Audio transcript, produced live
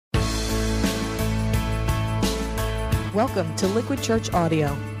Welcome to Liquid Church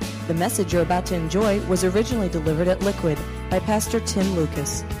Audio. The message you're about to enjoy was originally delivered at Liquid by Pastor Tim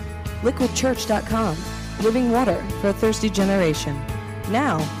Lucas. LiquidChurch.com, living water for a thirsty generation.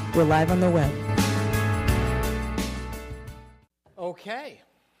 Now, we're live on the web. Okay,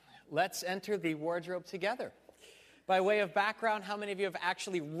 let's enter the wardrobe together. By way of background, how many of you have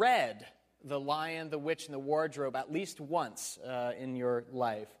actually read The Lion, the Witch, and the Wardrobe at least once in your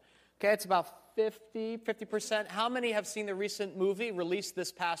life? Okay, it's about 50%. How many have seen the recent movie released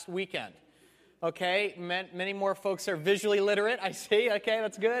this past weekend? Okay, many more folks are visually literate, I see. Okay,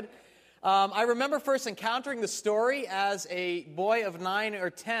 that's good. I remember first encountering the story as a boy of 9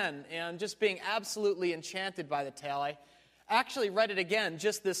 or 10 and just being absolutely enchanted by the tale. I actually read it again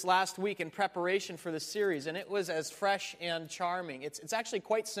just this last week in preparation for the series, and it was as fresh and charming. It's actually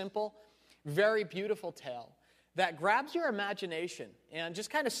quite simple, very beautiful tale that grabs your imagination and just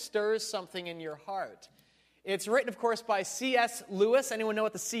kind of stirs something in your heart. It's written, of course, by C.S. Lewis. Anyone know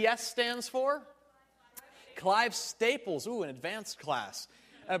what the C.S. stands for? Clive Staples. Ooh, an advanced class.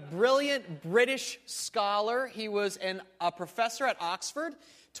 A brilliant British scholar. He was a professor at Oxford,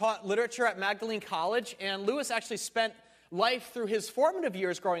 taught literature at Magdalene College, and Lewis actually spent life through his formative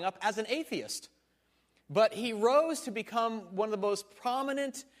years growing up as an atheist. But he rose to become one of the most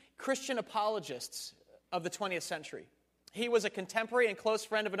prominent Christian apologists of the 20th century. He was a contemporary and close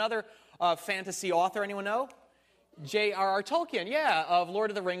friend of another fantasy author. Anyone know? J.R.R. Tolkien, of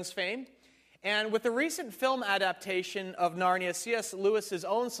Lord of the Rings fame. And with the recent film adaptation of Narnia, C.S. Lewis's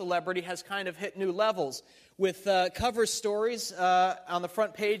own celebrity has kind of hit new levels. With cover stories on the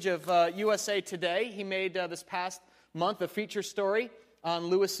front page of USA Today, he made this past month a feature story on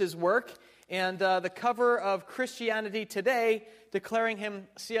Lewis's work. And the cover of Christianity Today declaring him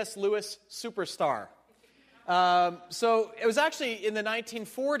C.S. Lewis superstar. So it was actually in the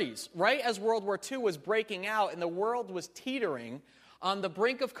 1940s, right as World War II was breaking out and the world was teetering on the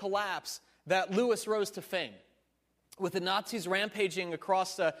brink of collapse, that Lewis rose to fame. With the Nazis rampaging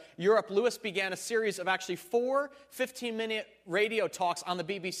across Europe, Lewis began a series of actually 4 15-minute radio talks on the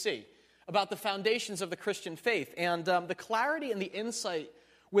BBC about the foundations of the Christian faith. And the clarity and the insight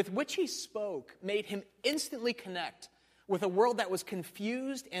with which he spoke made him instantly connect with a world that was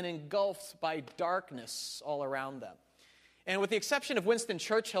confused and engulfed by darkness all around them. And with the exception of Winston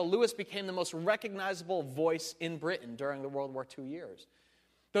Churchill, Lewis became the most recognizable voice in Britain during the World War II years.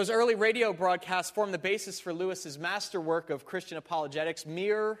 Those early radio broadcasts formed the basis for Lewis's masterwork of Christian apologetics,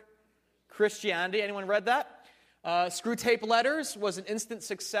 Mere Christianity. Anyone read that? Screwtape Letters was an instant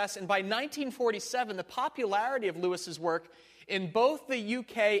success, and by 1947, the popularity of Lewis's work in both the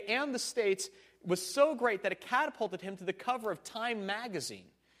UK and the States was so great that it catapulted him to the cover of Time magazine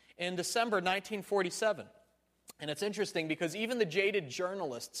in December 1947. And it's interesting because even the jaded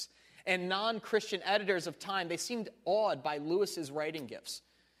journalists and non-Christian editors of Time, they seemed awed by Lewis's writing gifts.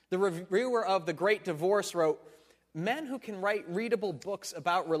 The reviewer of The Great Divorce wrote, "Men who can write readable books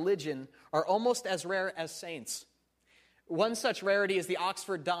about religion are almost as rare as saints." One such rarity is the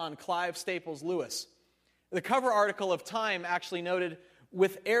Oxford Don, Clive Staples Lewis. The cover article of Time actually noted,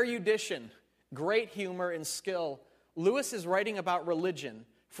 "With erudition, great humor and skill, Lewis is writing about religion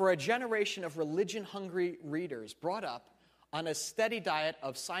for a generation of religion-hungry readers brought up on a steady diet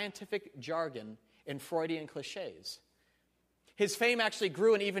of scientific jargon and Freudian cliches." His fame actually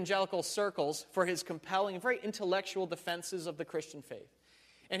grew in evangelical circles for his compelling and very intellectual defenses of the Christian faith.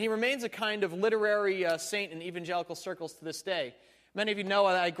 And he remains a kind of literary saint in evangelical circles to this day. Many of you know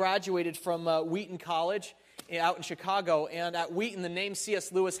I graduated from Wheaton College out in Chicago, and at Wheaton, the name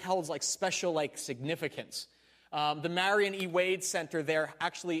C.S. Lewis held special significance. The Marion E. Wade Center there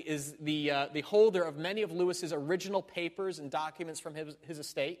actually is the holder of many of Lewis's original papers and documents from his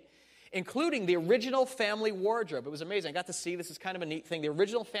estate, including the original family wardrobe. It was amazing. I got to see, this is kind of a neat thing, the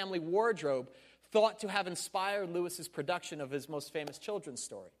original family wardrobe thought to have inspired Lewis's production of his most famous children's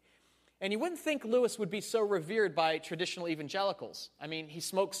story. And you wouldn't think Lewis would be so revered by traditional evangelicals. I mean, he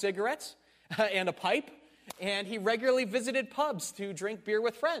smoked cigarettes and a pipe, and he regularly visited pubs to drink beer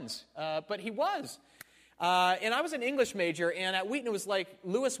with friends. But he was. And I was an English major, and at Wheaton, it was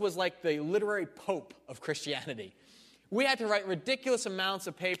Lewis was like the literary pope of Christianity. We had to write ridiculous amounts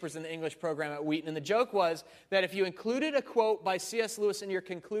of papers in the English program at Wheaton, and the joke was that if you included a quote by C.S. Lewis in your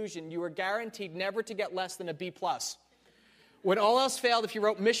conclusion, you were guaranteed never to get less than a B+. When all else failed, if you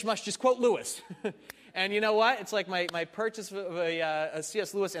wrote mishmash, just quote Lewis. And you know what? It's like my purchase of a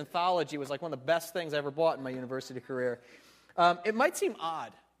C.S. Lewis anthology was like one of the best things I ever bought in my university career. It might seem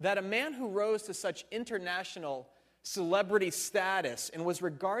odd that a man who rose to such international celebrity status and was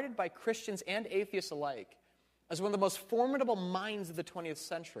regarded by Christians and atheists alike as one of the most formidable minds of the 20th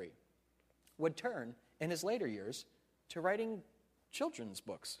century would turn, in his later years, to writing children's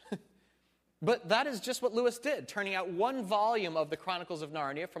books. But that is just what Lewis did, turning out one volume of the Chronicles of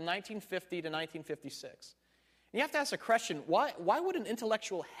Narnia from 1950 to 1956. And you have to ask a question, why would an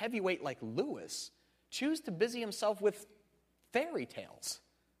intellectual heavyweight like Lewis choose to busy himself with fairy tales?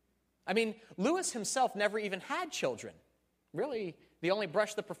 I mean, Lewis himself never even had children. Really, the only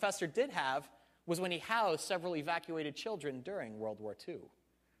brush the professor did have was when he housed several evacuated children during World War II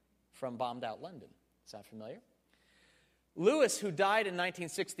from bombed-out London. Is that familiar? Lewis, who died in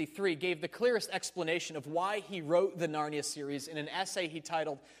 1963, gave the clearest explanation of why he wrote the Narnia series in an essay he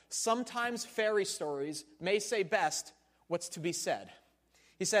titled, "Sometimes Fairy Stories May Say Best What's to Be Said."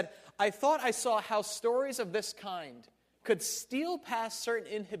 He said, "I thought I saw how stories of this kind could steal past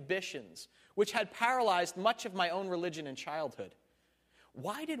certain inhibitions which had paralyzed much of my own religion in childhood.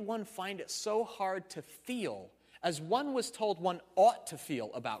 Why did one find it so hard to feel as one was told one ought to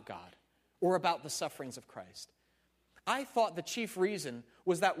feel about God or about the sufferings of Christ? I thought the chief reason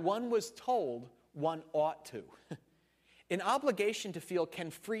was that one was told one ought to. An obligation to feel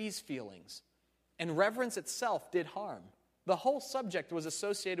can freeze feelings, and reverence itself did harm. The whole subject was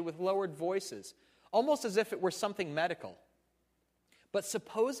associated with lowered voices, almost as if it were something medical. But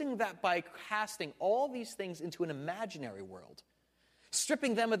supposing that by casting all these things into an imaginary world,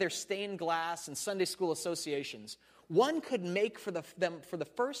 stripping them of their stained glass and Sunday school associations, one could make them for the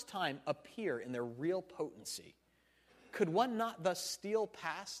first time appear in their real potency. Could one not thus steal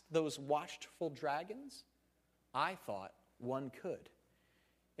past those watchful dragons? I thought one could."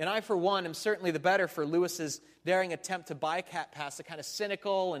 And I, for one, am certainly the better for Lewis's daring attempt to bypass the kind of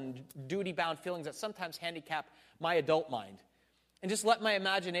cynical and duty-bound feelings that sometimes handicap my adult mind, and just let my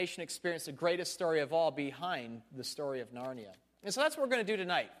imagination experience the greatest story of all behind the story of Narnia. And so that's what we're going to do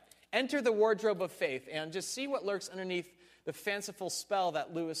tonight. Enter the wardrobe of faith and just see what lurks underneath the fanciful spell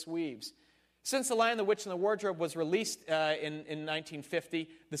that Lewis weaves. Since The Lion, the Witch, and the Wardrobe was released in 1950,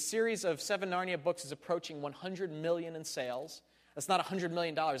 the series of 7 Narnia books is approaching 100 million in sales. That's not $100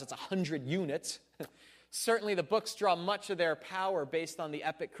 million, that's 100 units. Certainly the books draw much of their power based on the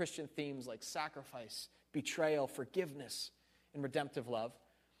epic Christian themes like sacrifice, betrayal, forgiveness, and redemptive love.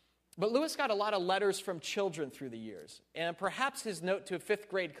 But Lewis got a lot of letters from children through the years, and perhaps his note to a 5th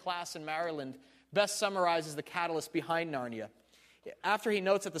grade class in Maryland best summarizes the catalyst behind Narnia. After he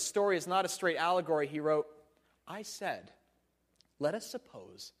notes that the story is not a straight allegory, he wrote, "I said, let us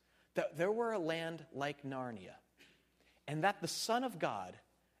suppose that there were a land like Narnia, and that the Son of God,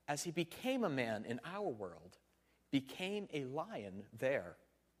 as he became a man in our world, became a lion there.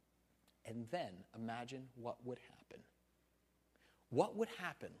 And then imagine what would happen." What would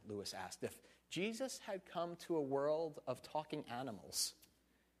happen, Lewis asked, if Jesus had come to a world of talking animals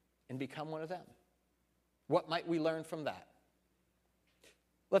and become one of them? What might we learn from that?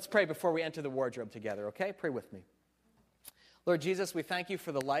 Let's pray before we enter the wardrobe together, okay? Pray with me. Lord Jesus, we thank you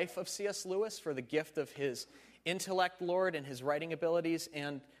for the life of C.S. Lewis, for the gift of his intellect, Lord, and his writing abilities,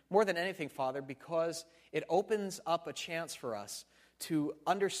 and more than anything, Father, because it opens up a chance for us to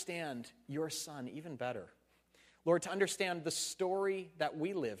understand your Son even better. Lord, to understand the story that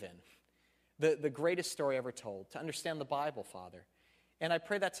we live in, the greatest story ever told, to understand the Bible, Father. And I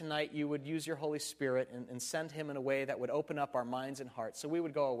pray that tonight you would use your Holy Spirit and send him in a way that would open up our minds and hearts so we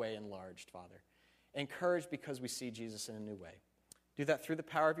would go away enlarged, Father. Encouraged because we see Jesus in a new way. Do that through the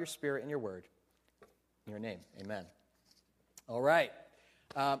power of your Spirit and your word. In your name, amen. All right.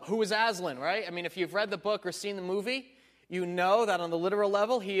 Who was Aslan, right? I mean, if you've read the book or seen the movie, you know that on the literal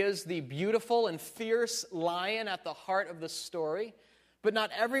level, he is the beautiful and fierce lion at the heart of the story. But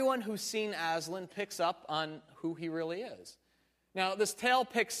not everyone who's seen Aslan picks up on who he really is. Now, this tale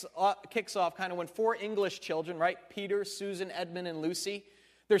kicks off kind of when 4 English children, right? Peter, Susan, Edmund, and Lucy,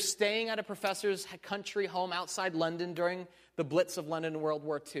 they're staying at a professor's country home outside London during the Blitz of London in World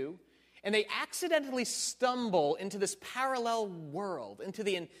War II. And they accidentally stumble into this parallel world, into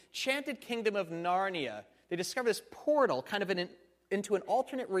the enchanted kingdom of Narnia. They discover this portal kind of into an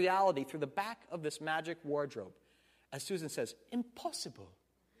alternate reality through the back of this magic wardrobe. As Susan says, impossible.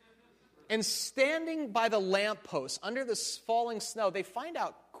 And standing by the lamppost under this falling snow, they find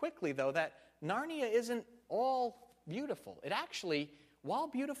out quickly, though, that Narnia isn't all beautiful. It actually, while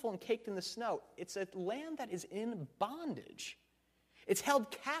beautiful and caked in the snow, it's a land that is in bondage. It's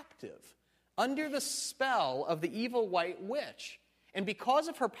held captive under the spell of the evil white witch. And because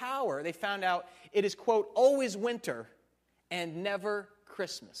of her power, they found out it is, quote, always winter and never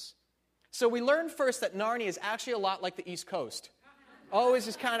Christmas. So we learned first that Narnia is actually a lot like the East Coast. Always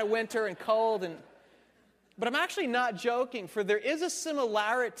just kind of winter and cold. But I'm actually not joking, for there is a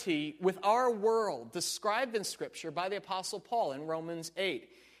similarity with our world described in Scripture by the Apostle Paul in Romans 8.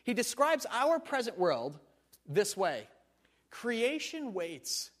 He describes our present world this way. Creation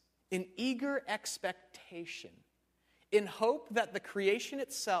waits in eager expectation, in hope that the creation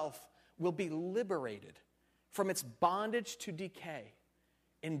itself will be liberated from its bondage to decay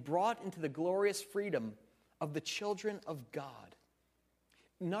and brought into the glorious freedom of the children of God.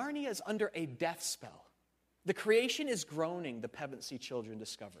 Narnia is under a death spell. The creation is groaning, the Pevensey children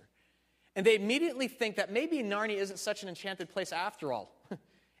discover. And they immediately think that maybe Narnia isn't such an enchanted place after all.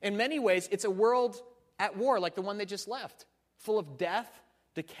 In many ways, it's a world at war like the one they just left, full of death,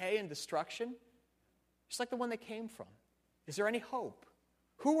 decay, and destruction, just like the one they came from. Is there any hope?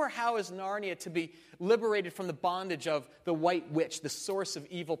 Who or how is Narnia to be liberated from the bondage of the White Witch, the source of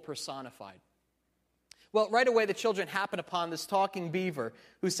evil personified? Well, right away, the children happen upon this talking beaver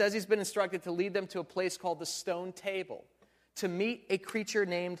who says he's been instructed to lead them to a place called the Stone Table to meet a creature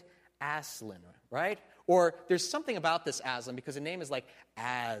named Aslan, right? Or there's something about this Aslan because the name is like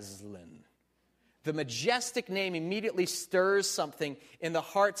Aslan. The majestic name immediately stirs something in the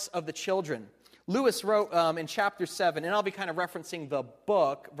hearts of the children. Lewis wrote in chapter 7, and I'll be kind of referencing the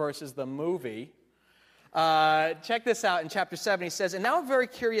book versus the movie. Check this out in chapter 7. He says, "And now a very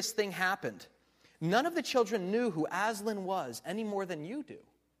curious thing happened. None of the children knew who Aslan was any more than you do.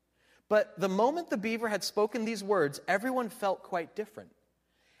 But the moment the beaver had spoken these words, everyone felt quite different.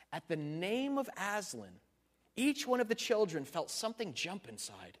 At the name of Aslan, each one of the children felt something jump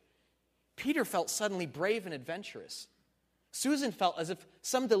inside. Peter felt suddenly brave and adventurous. Susan felt as if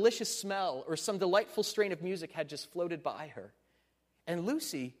some delicious smell or some delightful strain of music had just floated by her. And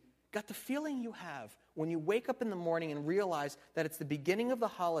Lucy got the feeling you have when you wake up in the morning and realize that it's the beginning of the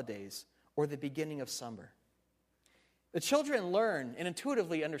holidays or the beginning of summer." The children learn and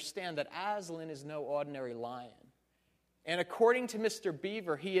intuitively understand that Aslan is no ordinary lion. And according to Mr.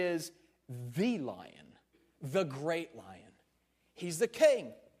 Beaver, he is the lion, the great lion. He's the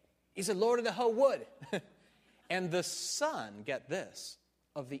king. He's the lord of the whole wood. And the son, get this,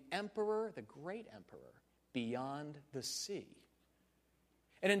 of the emperor, the great emperor, beyond the sea.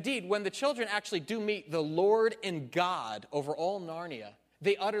 And indeed, when the children actually do meet the Lord and God over all Narnia,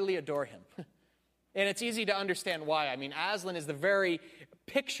 they utterly adore him. And it's easy to understand why. I mean, Aslan is the very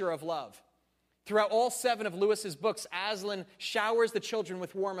picture of love. Throughout all 7 of Lewis's books, Aslan showers the children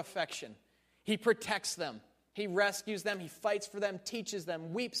with warm affection. He protects them. He rescues them. He fights for them, teaches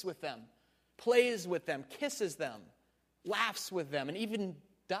them, weeps with them, plays with them, kisses them, laughs with them, and even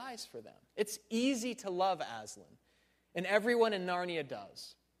dies for them. It's easy to love Aslan, and everyone in Narnia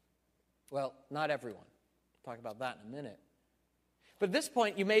does. Well, not everyone. We'll talk about that in a minute. But at this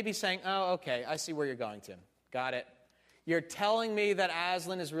point, you may be saying, oh, okay, I see where you're going, Tim. Got it. You're telling me that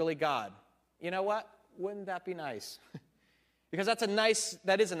Aslan is really God. You know what? Wouldn't that be nice? Because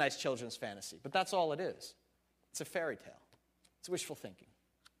that is a nice children's fantasy, but that's all it is. It's a fairy tale. It's wishful thinking.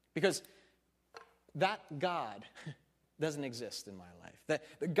 Because that God doesn't exist in my life.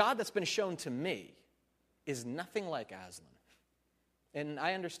 The God that's been shown to me is nothing like Aslan. And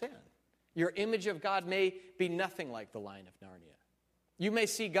I understand. Your image of God may be nothing like the Lion of Narnia. You may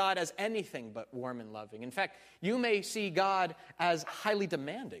see God as anything but warm and loving. In fact, you may see God as highly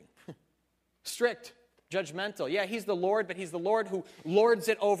demanding, strict, judgmental. Yeah, he's the Lord, but he's the Lord who lords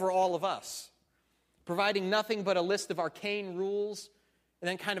it over all of us, providing nothing but a list of arcane rules and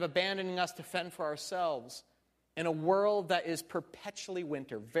then kind of abandoning us to fend for ourselves in a world that is perpetually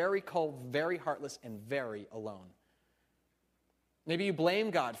winter, very cold, very heartless, and very alone. Maybe you blame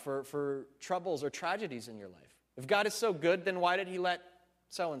God for troubles or tragedies in your life. If God is so good, then why did he let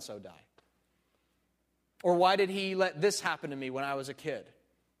so-and-so die? Or why did he let this happen to me when I was a kid?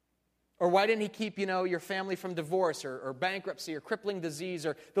 Or why didn't he keep, your family from divorce or bankruptcy or crippling disease,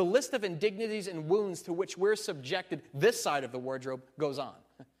 or the list of indignities and wounds to which we're subjected this side of the wardrobe goes on.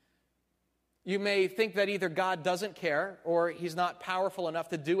 You may think that either God doesn't care or he's not powerful enough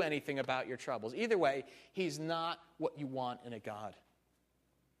to do anything about your troubles. Either way, he's not what you want in a God.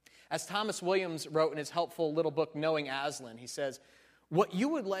 As Thomas Williams wrote in his helpful little book, Knowing Aslan, he says, "What you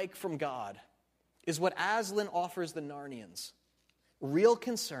would like from God is what Aslan offers the Narnians: real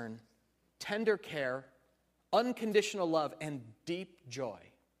concern, tender care, unconditional love, and deep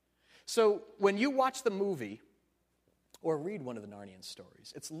joy." So when you watch the movie or read one of the Narnian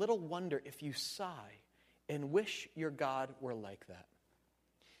stories, it's little wonder if you sigh and wish your God were like that.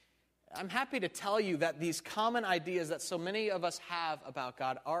 I'm happy to tell you that these common ideas that so many of us have about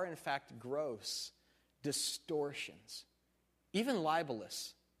God are in fact gross distortions, even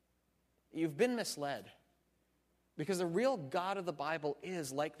libelous. You've been misled. Because the real God of the Bible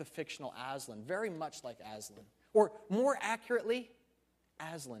is like the fictional Aslan, very much like Aslan. Or more accurately,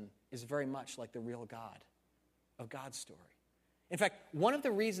 Aslan is very much like the real God of God's story. In fact, one of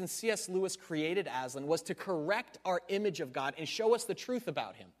the reasons C.S. Lewis created Aslan was to correct our image of God and show us the truth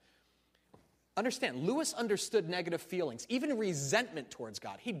about him. Understand, Lewis understood negative feelings, even resentment towards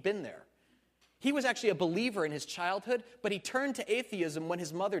God. He'd been there. He was actually a believer in his childhood, but he turned to atheism when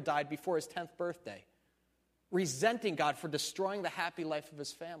his mother died before his 10th birthday, resenting God for destroying the happy life of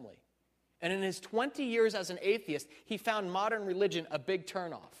his family. And in his 20 years as an atheist, he found modern religion a big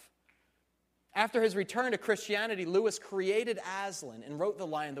turnoff. After his return to Christianity, Lewis created Aslan and wrote The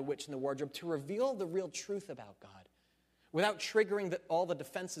Lion, the Witch, and the Wardrobe to reveal the real truth about God without triggering all the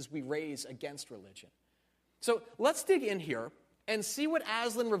defenses we raise against religion. So let's dig in here and see what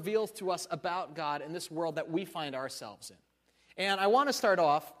Aslan reveals to us about God in this world that we find ourselves in. And I want to start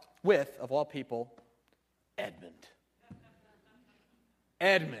off with, of all people, Edmund.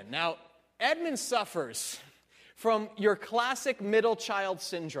 Edmund. Now, Edmund suffers from your classic middle child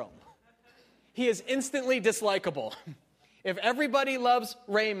syndrome. He is instantly dislikable. If everybody loves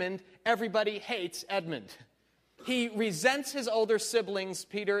Raymond, everybody hates Edmund. He resents his older siblings,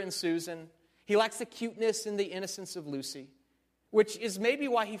 Peter and Susan. He lacks the cuteness and the innocence of Lucy, which is maybe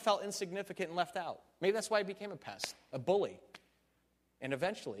why he felt insignificant and left out. Maybe that's why he became a pest, a bully, and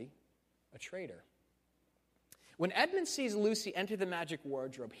eventually a traitor. When Edmund sees Lucy enter the magic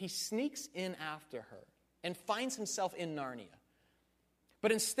wardrobe, he sneaks in after her and finds himself in Narnia.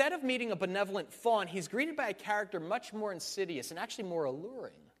 But instead of meeting a benevolent faun, he's greeted by a character much more insidious and actually more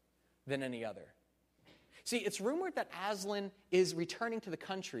alluring than any other. See, it's rumored that Aslan is returning to the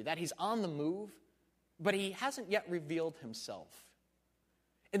country, that he's on the move, but he hasn't yet revealed himself.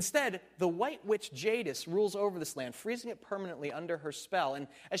 Instead, the white witch Jadis rules over this land, freezing it permanently under her spell. And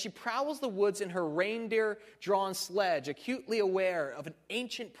as she prowls the woods in her reindeer-drawn sledge, acutely aware of an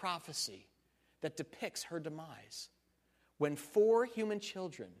ancient prophecy that depicts her demise, when 4 human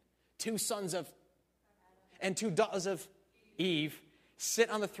children, 2 sons of and 2 daughters of Eve, sit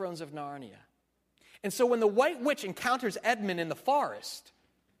on the thrones of Narnia. And so when the white witch encounters Edmund in the forest,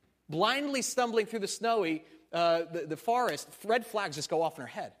 blindly stumbling through the snowy the forest, red flags just go off in her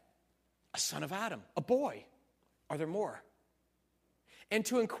head. A son of Adam, a boy. Are there more? And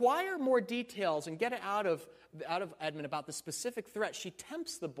to inquire more details and get it out of Edmund about the specific threat, she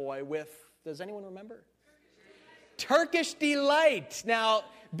tempts the boy with, does anyone remember? Turkish Delight. Now,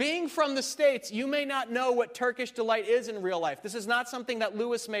 being from the States, you may not know what Turkish Delight is in real life. This is not something that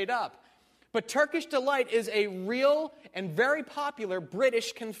Lewis made up. But Turkish Delight is a real and very popular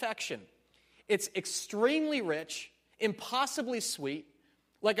British confection. It's extremely rich, impossibly sweet,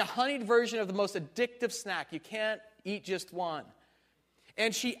 like a honeyed version of the most addictive snack. You can't eat just one.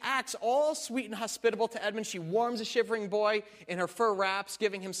 And she acts all sweet and hospitable to Edmund. She warms a shivering boy in her fur wraps,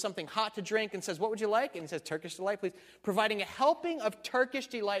 giving him something hot to drink, and says, "What would you like?" And he says, "Turkish Delight, please," providing a helping of Turkish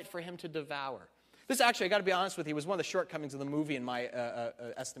Delight for him to devour. This actually, I got to be honest with you, was one of the shortcomings of the movie in my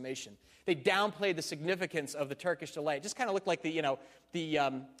estimation. They downplayed the significance of the Turkish Delight. It just kind of looked like the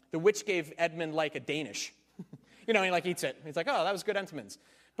witch gave Edmund like a Danish. He like eats it. He's like, "Oh, that was good Entenmann's."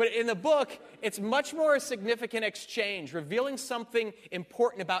 But in the book, it's much more a significant exchange, revealing something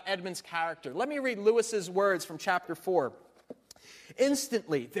important about Edmund's character. Let me read Lewis's words from chapter 4.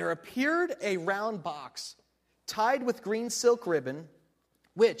 "Instantly there appeared a round box tied with green silk ribbon,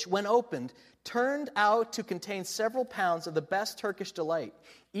 which, when opened, turned out to contain several pounds of the best Turkish Delight.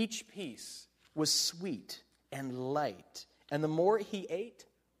 Each piece was sweet and light, and the more he ate,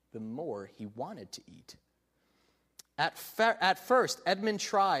 the more he wanted to eat. At first, Edmund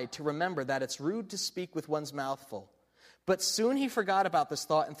tried to remember that it's rude to speak with one's mouth full. But soon he forgot about this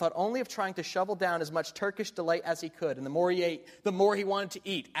thought and thought only of trying to shovel down as much Turkish Delight as he could. And the more he ate, the more he wanted to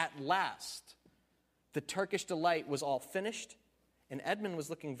eat. At last, the Turkish Delight was all finished, and Edmund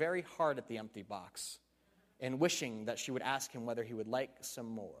was looking very hard at the empty box and wishing that she would ask him whether he would like some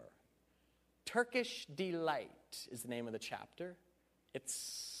more. Turkish Delight is the name of the chapter. It's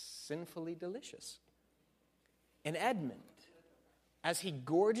sinfully delicious. And Edmund, as he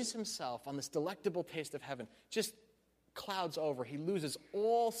gorges himself on this delectable taste of heaven, just clouds over. He loses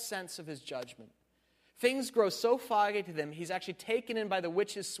all sense of his judgment. Things grow so foggy to them, he's actually taken in by the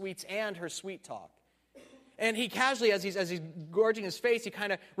witch's sweets and her sweet talk. And he casually, as he's gorging his face, he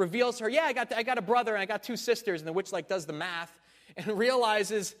kind of reveals to her, "Yeah, I got a brother and I got 2 sisters." And the witch does the math and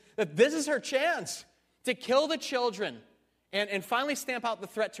realizes that this is her chance to kill the children and finally stamp out the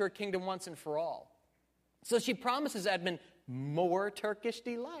threat to her kingdom once and for all. So she promises Edmund more Turkish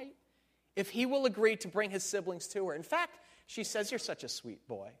Delight if he will agree to bring his siblings to her. In fact, she says, "You're such a sweet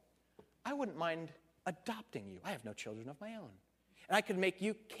boy. I wouldn't mind adopting you. I have no children of my own. And I could make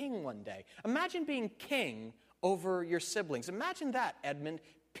you king one day." Imagine being king over your siblings. Imagine that, Edmund.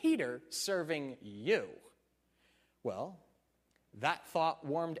 Peter serving you. Well, That thought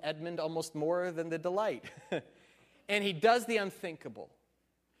warmed Edmund almost more than the delight. And he does the unthinkable.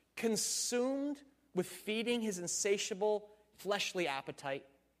 Consumed with feeding his insatiable fleshly appetite,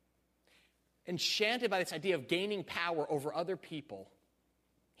 enchanted by this idea of gaining power over other people,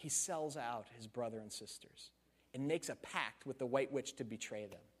 he sells out his brother and sisters and makes a pact with the White Witch to betray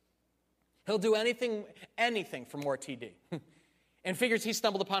them. He'll do anything for more TD. And figures he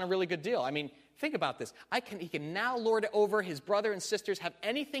stumbled upon a really good deal. I mean, think about this. He can now lord it over his brother and sisters, have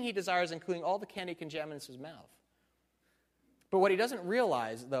anything he desires, including all the candy he can jam in his mouth. But what he doesn't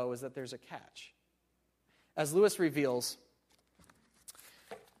realize, though, is that there's a catch. As Lewis reveals,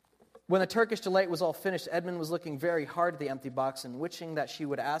 when the Turkish delight was all finished, Edmund was looking very hard at the empty box and wishing that she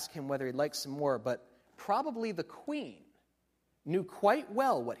would ask him whether he'd like some more, but probably the queen knew quite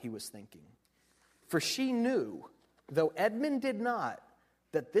well what he was thinking. For she knew, though Edmund did not,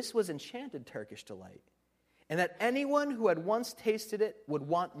 that this was enchanted Turkish delight, and that anyone who had once tasted it would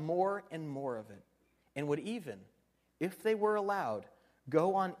want more and more of it, and would even, if they were allowed,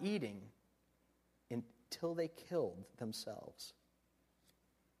 go on eating until they killed themselves.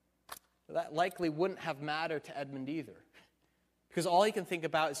 That likely wouldn't have mattered to Edmund either, because all he can think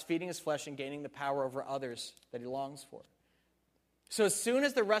about is feeding his flesh and gaining the power over others that he longs for. So as soon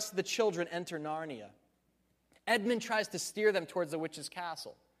as the rest of the children enter Narnia, Edmund tries to steer them towards the witch's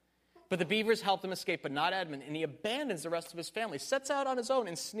castle. But the beavers help them escape, but not Edmund, and he abandons the rest of his family, sets out on his own,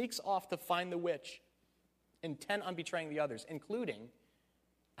 and sneaks off to find the witch, intent on betraying the others, including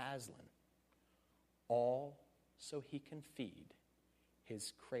Aslan, all so he can feed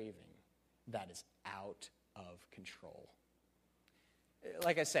his craving that is out of control.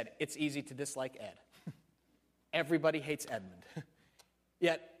 Like I said, it's easy to dislike Ed. Everybody hates Edmund.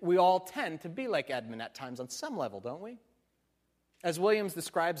 Yet we all tend to be like Edmund at times on some level, don't we? As Williams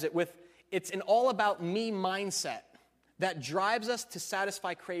describes it, it's an all-about-me mindset that drives us to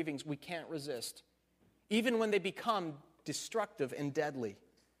satisfy cravings we can't resist, even when they become destructive and deadly.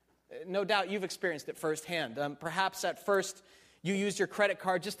 No doubt you've experienced it firsthand. Perhaps at first you used your credit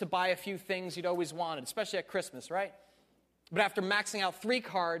card just to buy a few things you'd always wanted, especially at Christmas, right? But after maxing out 3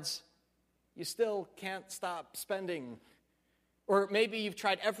 cards, you still can't stop spending. Or maybe you've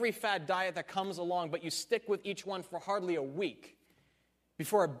tried every fad diet that comes along, but you stick with each one for hardly a week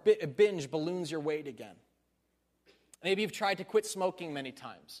before a binge balloons your weight again. Maybe you've tried to quit smoking many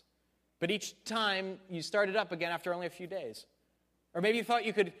times, but each time you started up again after only a few days. Or maybe you thought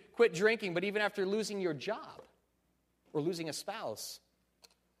you could quit drinking, but even after losing your job or losing a spouse,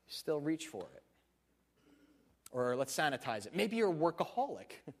 you still reach for it. Or let's sanitize it. Maybe you're a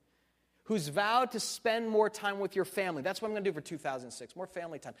workaholic who's vowed to spend more time with your family. That's what I'm going to do for 2006, more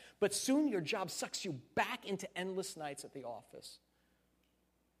family time. But soon your job sucks you back into endless nights at the office.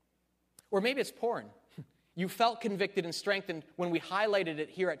 Or maybe it's porn. You felt convicted and strengthened when we highlighted it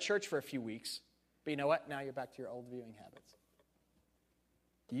here at church for a few weeks. But you know what? Now you're back to your old viewing habits.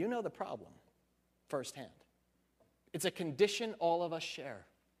 You know the problem firsthand. It's a condition all of us share.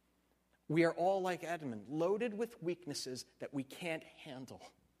 We are all like Edmund, loaded with weaknesses that we can't handle.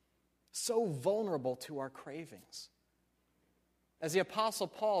 So vulnerable to our cravings. As the Apostle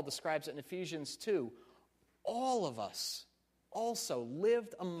Paul describes it in Ephesians 2, all of us also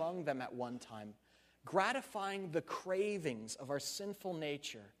lived among them at one time, gratifying the cravings of our sinful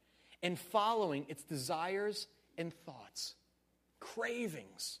nature and following its desires and thoughts.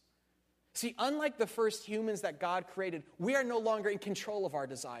 Cravings. See, unlike the first humans that God created, we are no longer in control of our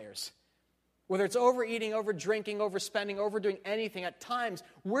desires. Whether it's overeating, overdrinking, overspending, overdoing anything, at times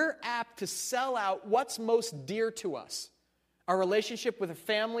we're apt to sell out what's most dear to us. Our relationship with a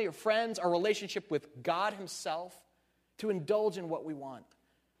family or friends, our relationship with God himself, to indulge in what we want.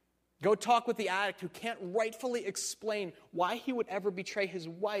 Go talk with the addict who can't rightfully explain why he would ever betray his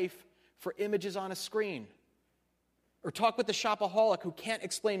wife for images on a screen. Or talk with the shopaholic who can't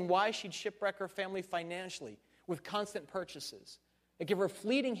explain why she'd shipwreck her family financially with constant purchases. They give her a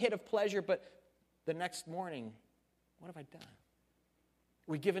fleeting hit of pleasure, but the next morning, what have I done?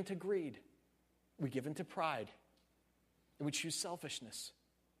 We give into greed. We give into pride. And we choose selfishness.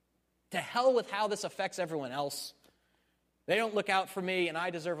 To hell with how this affects everyone else. They don't look out for me, and I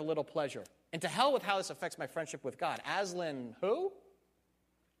deserve a little pleasure. And to hell with how this affects my friendship with God. Aslan, who?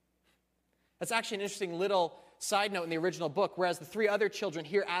 That's actually an interesting little side note in the original book. Whereas the 3 other children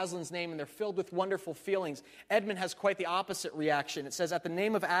hear Aslan's name and they're filled with wonderful feelings, Edmund has quite the opposite reaction. It says, at the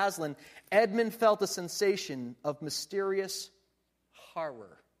name of Aslan, Edmund felt a sensation of mysterious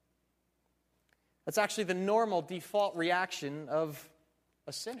horror. That's actually the normal default reaction of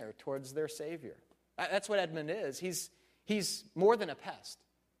a sinner towards their Savior. That's what Edmund is. He's more than a pest.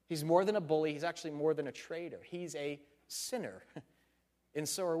 He's more than a bully. He's actually more than a traitor. He's a sinner. And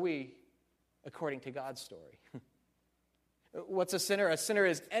so are we, according to God's story. What's a sinner? A sinner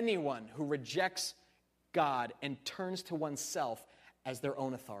is anyone who rejects God and turns to oneself as their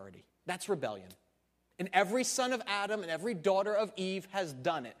own authority. That's rebellion. And every son of Adam and every daughter of Eve has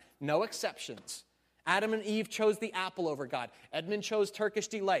done it. No exceptions. Adam and Eve chose the apple over God. Edmund chose Turkish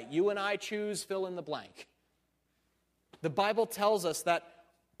delight. You and I choose fill in the blank. The Bible tells us that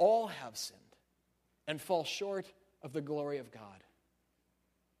all have sinned and fall short of the glory of God.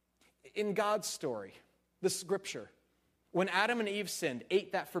 In God's story, the scripture, when Adam and Eve sinned,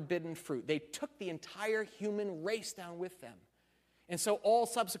 ate that forbidden fruit, they took the entire human race down with them. And so all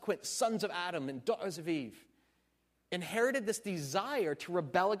subsequent sons of Adam and daughters of Eve inherited this desire to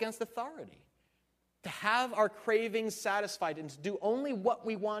rebel against authority, to have our cravings satisfied and to do only what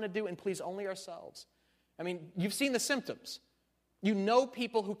we want to do and please only ourselves. I mean, you've seen the symptoms. You know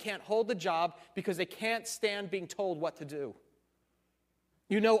people who can't hold a job because they can't stand being told what to do.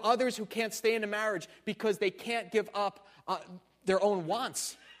 You know others who can't stay in a marriage because they can't give up their own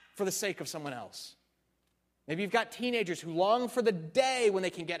wants for the sake of someone else. Maybe you've got teenagers who long for the day when they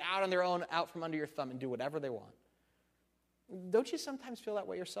can get out on their own, out from under your thumb and do whatever they want. Don't you sometimes feel that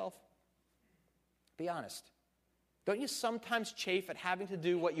way yourself? Be honest. Don't you sometimes chafe at having to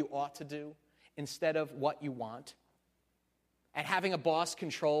do what you ought to do instead of what you want? At having a boss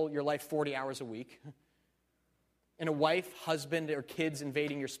control your life 40 hours a week? And a wife, husband, or kids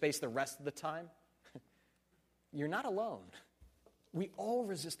invading your space the rest of the time? You're not alone. We all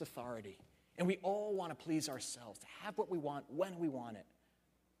resist authority, and we all want to please ourselves, to have what we want when we want it.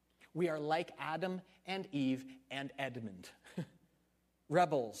 We are like Adam and Eve and Edmund.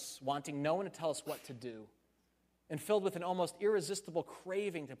 Rebels, wanting no one to tell us what to do, and filled with an almost irresistible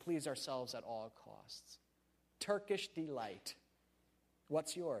craving to please ourselves at all costs. Turkish delight.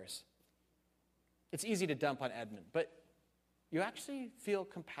 What's yours? It's easy to dump on Edmund, but you actually feel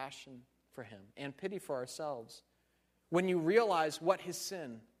compassion for him and pity for ourselves when you realize what his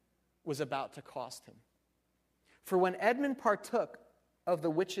sin was about to cost him. For when Edmund partook of the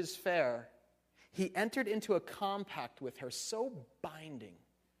witch's fare, he entered into a compact with her so binding,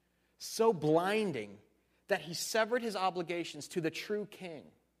 so blinding, that he severed his obligations to the true king,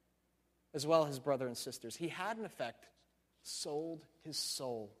 as well as his brother and sisters. He had, in effect, sold his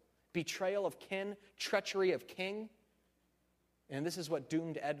soul. Betrayal of kin, treachery of king. And this is what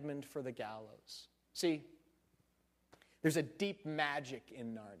doomed Edmund for the gallows. See, there's a deep magic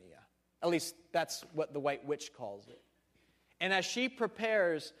in Narnia. At least that's what the White Witch calls it. And as she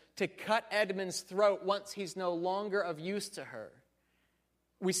prepares to cut Edmund's throat once he's no longer of use to her,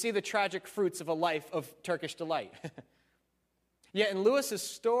 we see the tragic fruits of a life of Turkish delight. Yet in Lewis's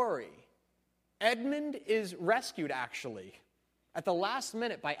story, Edmund is rescued, actually, at the last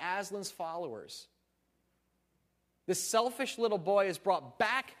minute by Aslan's followers. This selfish little boy is brought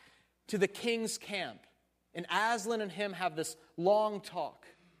back to the king's camp, and Aslan and him have this long talk.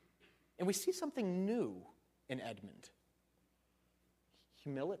 And we see something new in Edmund.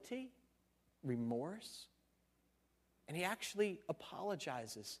 Humility, remorse, and he actually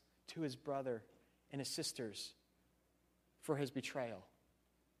apologizes to his brother and his sisters for his betrayal.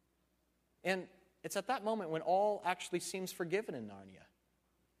 And it's at that moment when all actually seems forgiven in Narnia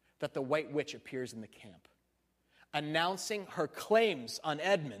that the White Witch appears in the camp, announcing her claims on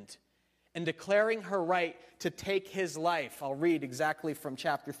Edmund and declaring her right to take his life. I'll read exactly from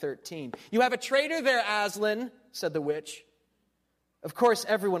chapter 13. "You have a traitor there, Aslan," said the witch. Of course,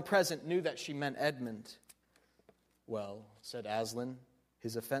 everyone present knew that she meant Edmund. "Well," said Aslan,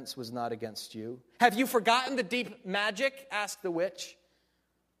 "his offense was not against you." "Have you forgotten the deep magic?" asked the witch.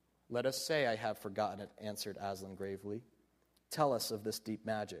 "Let us say I have forgotten it," answered Aslan gravely. "Tell us of this deep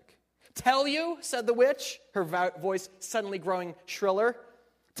magic." "Tell you?" said the witch, her voice suddenly growing shriller.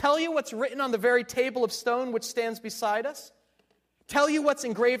 "Tell you what's written on the very table of stone which stands beside us? Tell you what's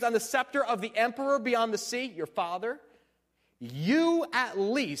engraved on the scepter of the emperor beyond the sea, your father? You at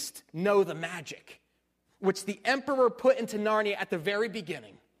least know the magic which the emperor put into Narnia at the very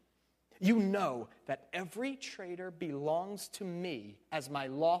beginning. You know that every traitor belongs to me as my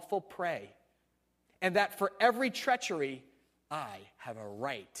lawful prey, and that for every treachery, I have a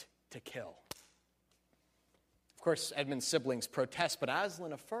right to kill." Of course, Edmund's siblings protest, but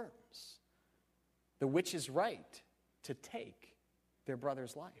Aslan affirms the witch is right to take their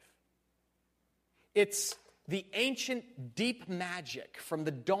brother's life. It's the ancient deep magic from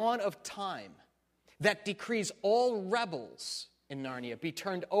the dawn of time that decrees all rebels in Narnia be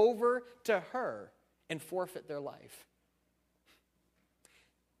turned over to her and forfeit their life.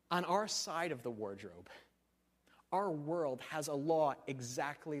 On our side of the wardrobe, our world has a law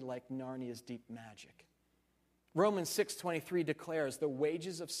exactly like Narnia's deep magic. Romans 6:23 declares the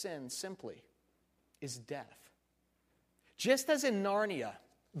wages of sin simply is death. Just as in Narnia,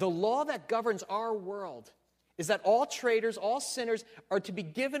 the law that governs our world is that all traitors, all sinners are to be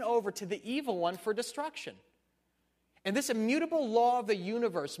given over to the evil one for destruction. And this immutable law of the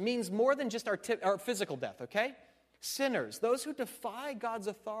universe means more than just our physical death, okay? Sinners, those who defy God's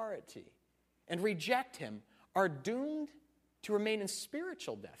authority and reject him, are doomed to remain in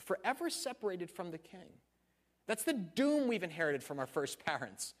spiritual death, forever separated from the King. That's the doom we've inherited from our first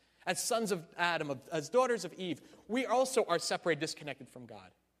parents. As sons of Adam, as daughters of Eve, we also are separated, disconnected from God.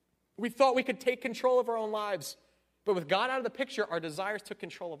 We thought we could take control of our own lives, but with God out of the picture, our desires took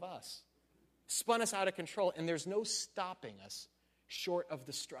control of us, spun us out of control, and there's no stopping us short of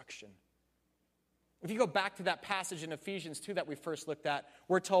destruction. If you go back to that passage in Ephesians 2 that we first looked at,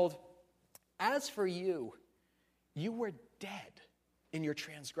 we're told, as for you, you were dead in your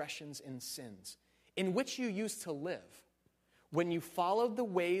transgressions and sins, in which you used to live, when you followed the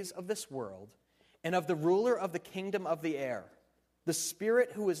ways of this world and of the ruler of the kingdom of the air, the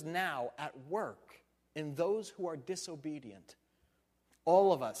spirit who is now at work in those who are disobedient.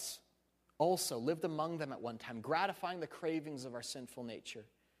 All of us also lived among them at one time, gratifying the cravings of our sinful nature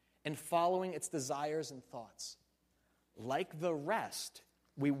and following its desires and thoughts. Like the rest,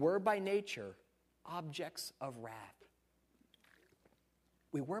 we were by nature objects of wrath.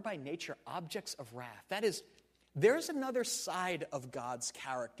 We were by nature objects of wrath. That is, there's another side of God's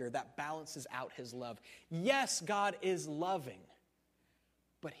character that balances out his love. Yes, God is loving,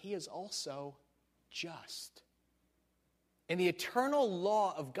 but he is also just. And the eternal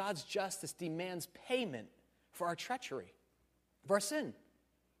law of God's justice demands payment for our treachery, for our sin,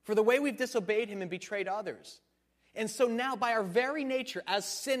 for the way we've disobeyed him and betrayed others. And so now, by our very nature, as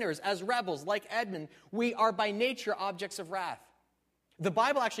sinners, as rebels, like Edmund, we are by nature objects of wrath. The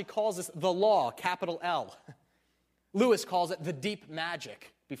Bible actually calls this the law, capital L. Lewis calls it the deep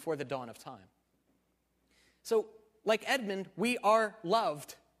magic before the dawn of time. So, like Edmund, we are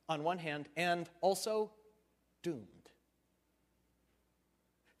loved on one hand and also doomed.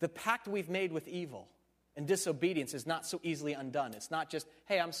 The pact we've made with evil and disobedience is not so easily undone. It's not just,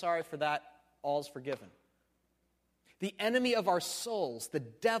 hey, I'm sorry for that, all's forgiven. The enemy of our souls, the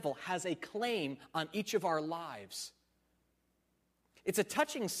devil, has a claim on each of our lives. It's a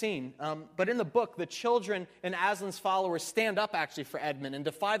touching scene, but in the book, the children and Aslan's followers stand up actually for Edmund and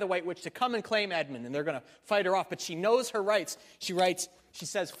defy the White Witch to come and claim Edmund, and they're going to fight her off, but she knows her rights. She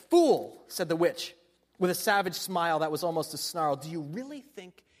says, "Fool," said the witch, with a savage smile that was almost a snarl. "Do you really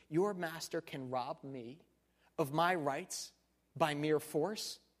think your master can rob me of my rights by mere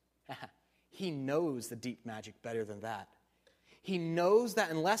force?" He knows the deep magic better than that. He knows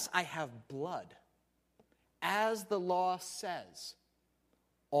that unless I have blood, as the law says,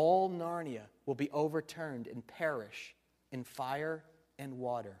 all Narnia will be overturned and perish in fire and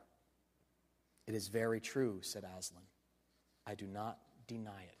water. "It is very true," said Aslan. "I do not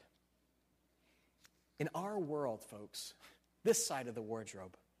deny it." In our world, folks, this side of the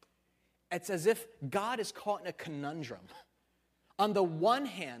wardrobe, it's as if God is caught in a conundrum. On the one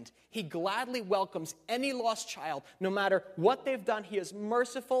hand, he gladly welcomes any lost child. No matter what they've done, he is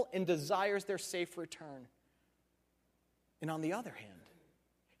merciful and desires their safe return. And on the other hand,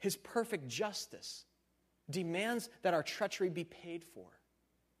 his perfect justice demands that our treachery be paid for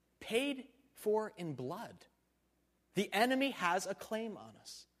in blood. The enemy has a claim on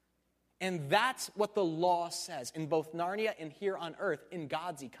us. And that's what the law says in both Narnia and here on earth in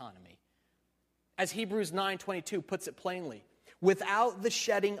God's economy. As Hebrews 9:22 puts it plainly, without the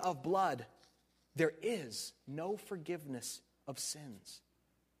shedding of blood, there is no forgiveness of sins.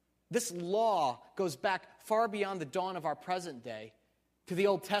 This law goes back far beyond the dawn of our present day to the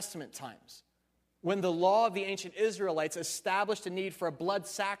Old Testament times, when the law of the ancient Israelites established a need for a blood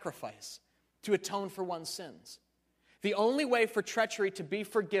sacrifice to atone for one's sins. The only way for treachery to be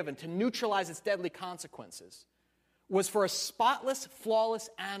forgiven, to neutralize its deadly consequences, was for a spotless, flawless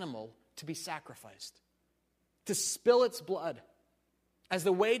animal to be sacrificed, to spill its blood as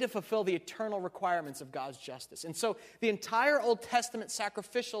the way to fulfill the eternal requirements of God's justice. And so the entire Old Testament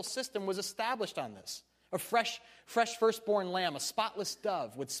sacrificial system was established on this. A fresh firstborn lamb, a spotless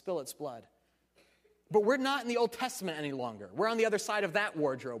dove would spill its blood. But we're not in the Old Testament any longer. We're on the other side of that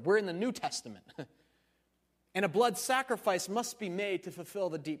wardrobe. We're in the New Testament. And a blood sacrifice must be made to fulfill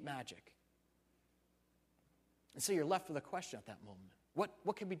the deep magic. And so you're left with a question at that moment.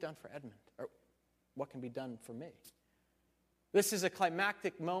 What can be done for Edmund? Or what can be done for me? This is a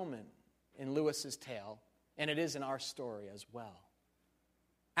climactic moment in Lewis's tale, and it is in our story as well.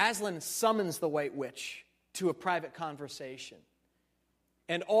 Aslan summons the White Witch to a private conversation.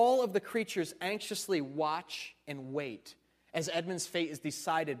 And all of the creatures anxiously watch and wait as Edmund's fate is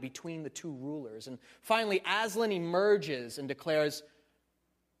decided between the two rulers. And finally, Aslan emerges and declares,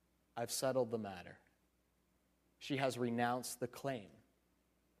 "I've settled the matter. She has renounced the claim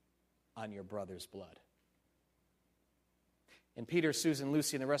on your brother's blood." And Peter, Susan,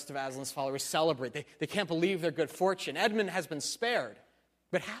 Lucy, and the rest of Aslan's followers celebrate. They can't believe their good fortune. Edmund has been spared.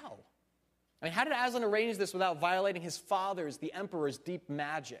 But how? I mean, how did Aslan arrange this without violating his father's, the emperor's, deep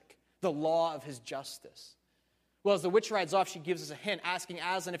magic, the law of his justice? Well, as the witch rides off, she gives us a hint, asking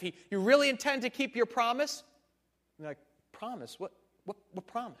Aslan if you really intend to keep your promise. And they're like, promise? What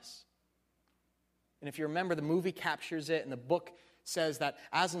promise? And if you remember, the movie captures it, and the book says that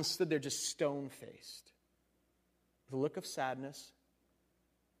Aslan stood there just stone-faced, with a look of sadness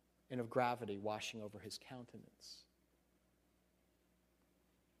and of gravity washing over his countenance.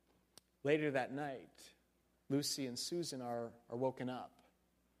 Later that night, Lucy and Susan are woken up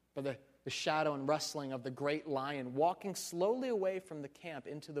by the shadow and rustling of the great lion walking slowly away from the camp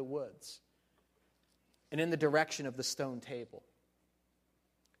into the woods and in the direction of the stone table.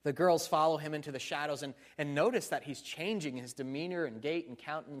 The girls follow him into the shadows and notice that he's changing in his demeanor and gait and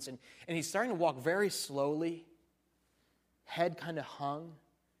countenance, and he's starting to walk very slowly, head kind of hung.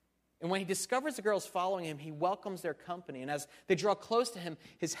 And when he discovers the girls following him, he welcomes their company. And as they draw close to him,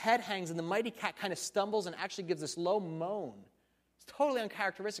 his head hangs and the mighty cat kind of stumbles and actually gives this low moan. It's totally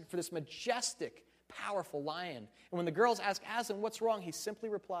uncharacteristic for this majestic, powerful lion. And when the girls ask Aslan, "What's wrong?" he simply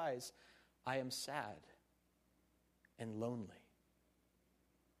replies, "I am sad and lonely."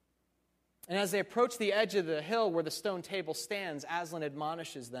 And as they approach the edge of the hill where the stone table stands, Aslan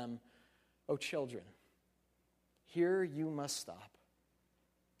admonishes them, "O children, here you must stop.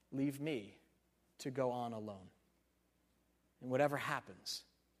 Leave me to go on alone. And whatever happens,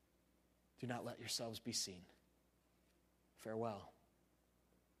 do not let yourselves be seen. Farewell."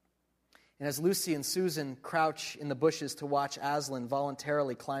 And as Lucy and Susan crouch in the bushes to watch Aslan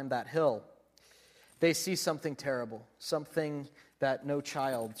voluntarily climb that hill, they see something terrible, something that no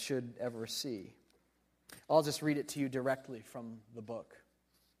child should ever see. I'll just read it to you directly from the book.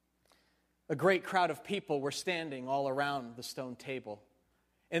 A great crowd of people were standing all around the stone table.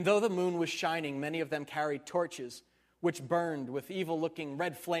 And though the moon was shining, many of them carried torches, which burned with evil-looking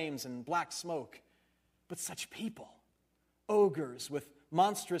red flames and black smoke. But such people, ogres with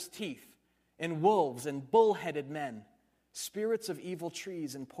monstrous teeth, and wolves and bull-headed men, spirits of evil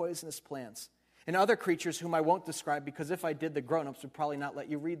trees and poisonous plants, and other creatures whom I won't describe, because if I did, the grown-ups would probably not let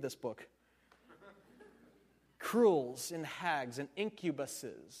you read this book. Cruels and hags and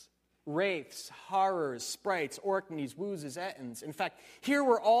incubuses, wraiths, horrors, sprites, orkneys, woozes, ettins. In fact, here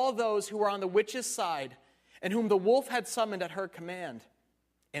were all those who were on the witch's side and whom the wolf had summoned at her command.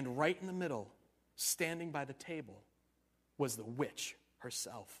 And right in the middle, standing by the table, was the witch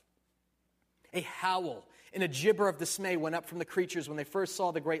herself. A howl and a gibber of dismay went up from the creatures when they first saw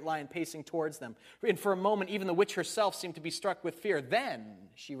the great lion pacing towards them. And for a moment, even the witch herself seemed to be struck with fear.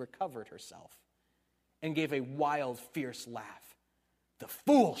 Then she recovered herself and gave a wild, fierce laugh. "The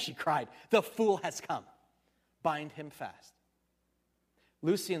fool," she cried, "the fool has come. Bind him fast."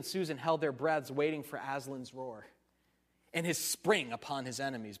 Lucy and Susan held their breaths, waiting for Aslan's roar and his spring upon his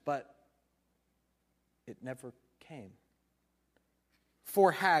enemies, but it never came.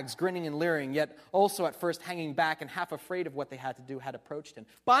 4 hags, grinning and leering, yet also at first hanging back and half afraid of what they had to do, had approached him.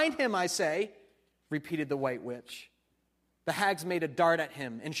 "Bind him, I say," repeated the white witch. The hags made a dart at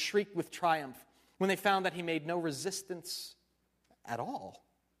him and shrieked with triumph when they found that he made no resistance at all.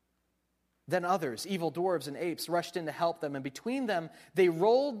 Then others, evil dwarves and apes, rushed in to help them, and between them they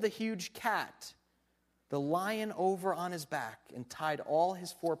rolled the huge cat, the lion, over on his back and tied all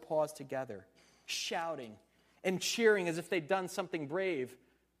his 4 paws together, shouting and cheering as if they'd done something brave,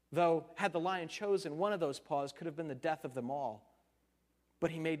 though had the lion chosen, one of those paws could have been the death of them all.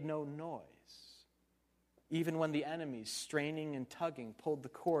 But he made no noise, even when the enemies, straining and tugging, pulled the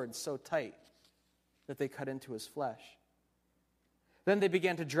cord so tight that they cut into his flesh. Then they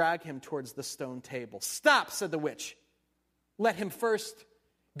began to drag him towards the stone table. "Stop," said the witch. "Let him first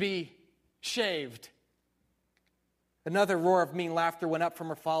be shaved." Another roar of mean laughter went up from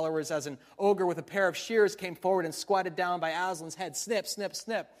her followers as an ogre with a pair of shears came forward and squatted down by Aslan's head. Snip, snip,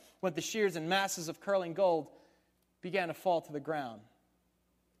 snip went the shears, and masses of curling gold began to fall to the ground.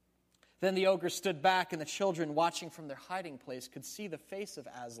 Then the ogre stood back, and the children, watching from their hiding place, could see the face of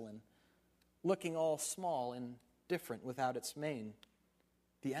Aslan, looking all small and different without its mane.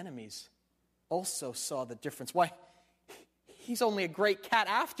 The enemies also saw the difference. "Why, he's only a great cat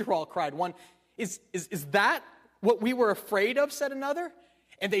after all," cried one. Is that what we were afraid of?" said another.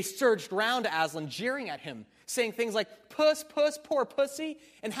 And they surged round Aslan, jeering at him, saying things like, "Puss, puss, poor pussy,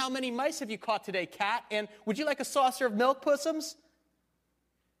 and how many mice have you caught today, cat? And would you like a saucer of milk, pussums?"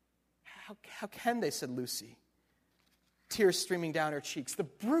 How can they, said Lucy, tears streaming down her cheeks. The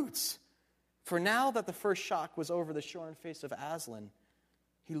brutes! For now that the first shock was over the shorn face of Aslan,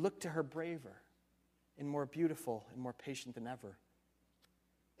 he looked to her braver and more beautiful and more patient than ever.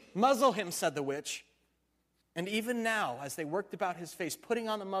 "Muzzle him," said the witch. And even now, as they worked about his face, putting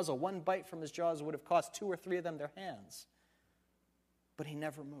on the muzzle, one bite from his jaws would have cost 2 or 3 of them their hands. But he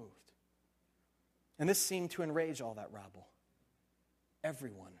never moved. And this seemed to enrage all that rabble.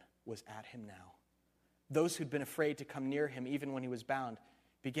 Everyone was at him now. Those who'd been afraid to come near him, even when he was bound,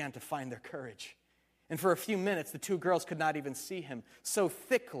 began to find their courage. And for a few minutes, the 2 girls could not even see him. So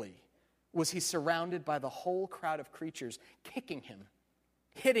thickly was he surrounded by the whole crowd of creatures, kicking him,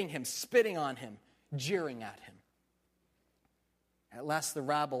 hitting him, spitting on him, jeering at him. At last the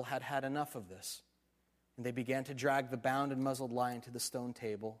rabble had had enough of this, and they began to drag the bound and muzzled lion to the stone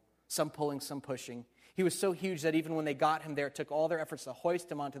table, some pulling, some pushing. He was so huge that even when they got him there, it took all their efforts to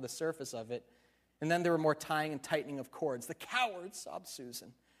hoist him onto the surface of it. And then there were more tying and tightening of cords. "The cowards," sobbed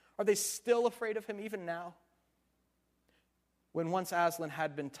Susan. "Are they still afraid of him even now?" When once Aslan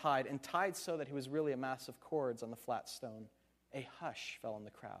had been tied, and tied so that he was really a mass of cords on the flat stone, a hush fell on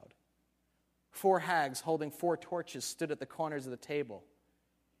the crowd. 4 hags holding 4 torches stood at the corners of the table,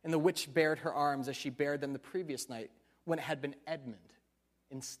 and the witch bared her arms as she bared them the previous night when it had been Edmund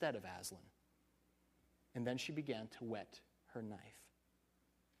instead of Aslan. And then she began to whet her knife.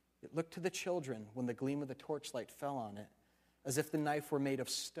 It looked to the children, when the gleam of the torchlight fell on it, as if the knife were made of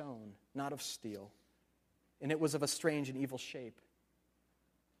stone, not of steel, and it was of a strange and evil shape.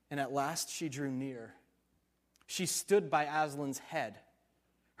 And at last she drew near. She stood by Aslan's head.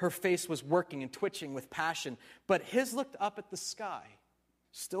 Her face was working and twitching with passion, but his looked up at the sky,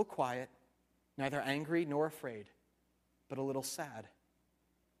 still quiet, neither angry nor afraid, but a little sad.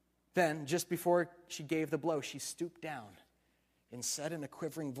 Then, just before she gave the blow, she stooped down and said in a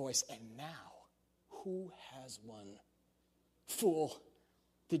quivering voice, "And now, who has won? Fool,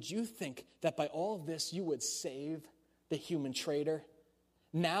 did you think that by all this you would save the human traitor?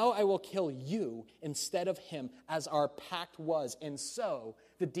 Now I will kill you instead of him, as our pact was, and so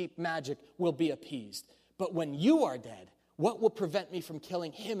the deep magic will be appeased. But when you are dead, what will prevent me from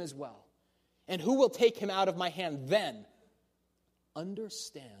killing him as well? And who will take him out of my hand then?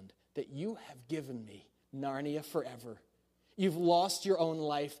 Understand that you have given me Narnia forever. You've lost your own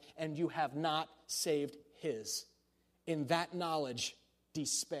life, and you have not saved his. In that knowledge,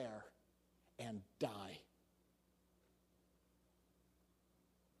 despair and die."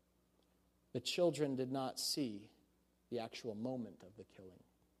 The children did not see the actual moment of the killing.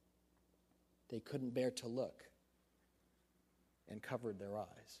 They couldn't bear to look and covered their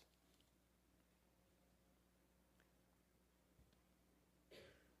eyes.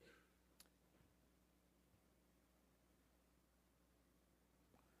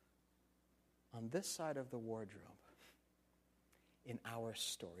 On this side of the wardrobe, in our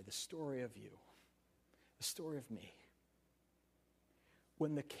story, the story of you, the story of me,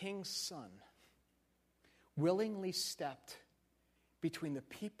 when the king's son willingly stepped between the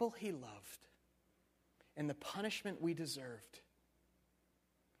people he loved and the punishment we deserved,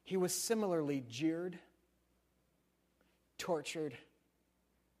 he was similarly jeered, tortured,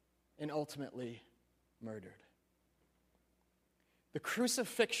 and ultimately murdered. The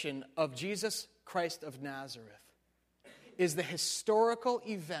crucifixion of Jesus Christ of Nazareth is the historical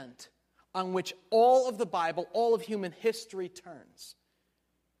event on which all of the Bible, all of human history turns.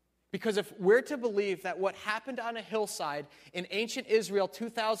 Because if we're to believe that what happened on a hillside in ancient Israel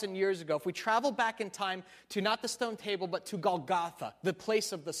 2,000 years ago, if we travel back in time to not the stone table, but to Golgotha, the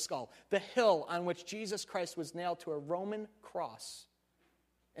place of the skull, the hill on which Jesus Christ was nailed to a Roman cross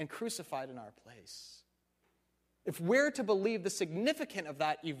and crucified in our place, if we're to believe the significance of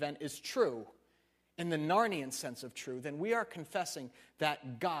that event is true, in the Narnian sense of true, then we are confessing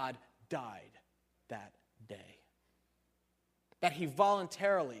that God died that day. That he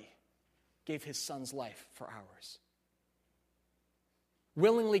voluntarily gave his son's life for ours.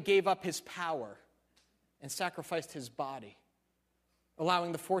 Willingly gave up his power and sacrificed his body,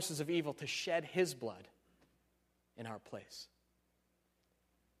 allowing the forces of evil to shed his blood in our place.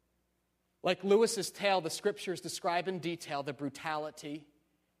 Like Lewis's tale, the scriptures describe in detail the brutality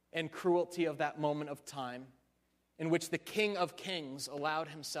and cruelty of that moment of time in which the King of Kings allowed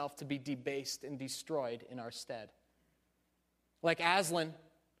himself to be debased and destroyed in our stead. Like Aslan,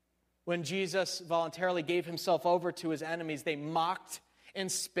 when Jesus voluntarily gave himself over to his enemies, they mocked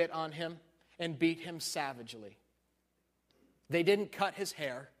and spit on him and beat him savagely. They didn't cut his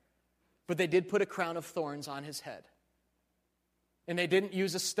hair, but they did put a crown of thorns on his head. And they didn't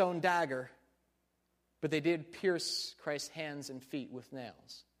use a stone dagger, but they did pierce Christ's hands and feet with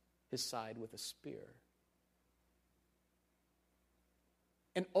nails, his side with a spear.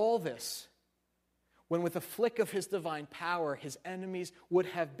 And all this, when with a flick of his divine power, his enemies would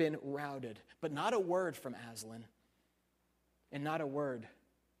have been routed. But not a word from Aslan, and not a word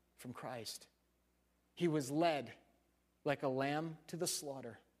from Christ. He was led like a lamb to the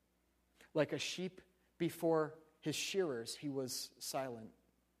slaughter. Like a sheep before his shearers, he was silent,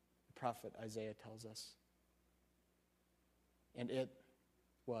 the prophet Isaiah tells us. And it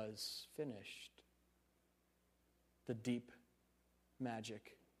was finished. The deep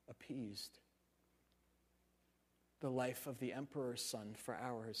magic appeased. The life of the emperor's son for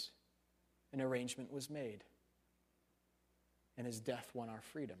ours. An arrangement was made. And his death won our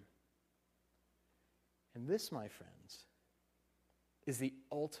freedom. And this, my friends, is the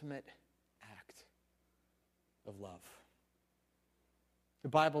ultimate act of love. The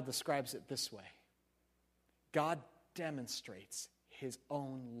Bible describes it this way. God demonstrates his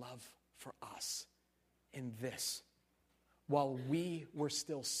own love for us in this. While we were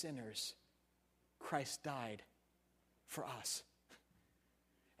still sinners, Christ died for us.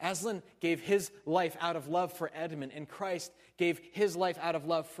 Aslan gave his life out of love for Edmund, and Christ gave his life out of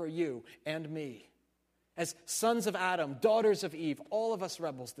love for you and me. As sons of Adam, daughters of Eve, all of us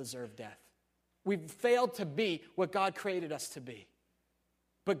rebels deserve death. We've failed to be what God created us to be.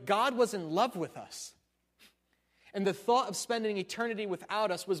 But God was in love with us. And the thought of spending eternity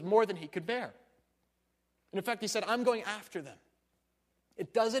without us was more than he could bear. And in fact, he said, I'm going after them.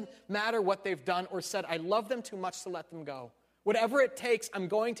 It doesn't matter what they've done or said. I love them too much to let them go. Whatever it takes, I'm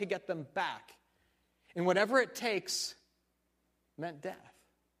going to get them back. And whatever it takes meant death.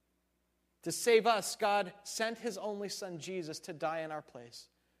 To save us, God sent his only son, Jesus, to die in our place.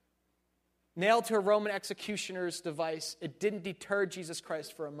 Nailed to a Roman executioner's device, it didn't deter Jesus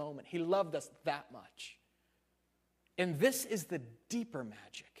Christ for a moment. He loved us that much. And this is the deeper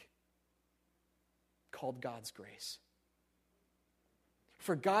magic called God's grace.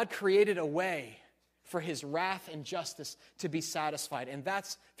 For God created a way for his wrath and justice to be satisfied, and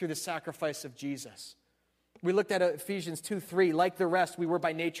that's through the sacrifice of Jesus. We looked at Ephesians 2:3. Like the rest, we were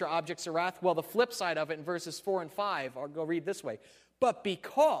by nature objects of wrath. Well, the flip side of it in verses 4 and 5, I'll go read this way. But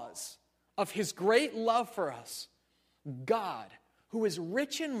because of his great love for us, God, who is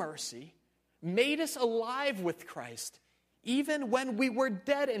rich in mercy, made us alive with Christ, even when we were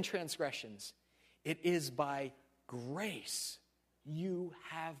dead in transgressions. It is by grace you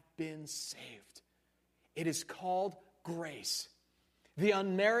have been saved. It is called grace. The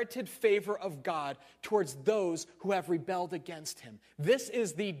unmerited favor of God towards those who have rebelled against him. This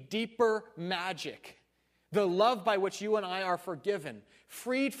is the deeper magic. The love by which you and I are forgiven,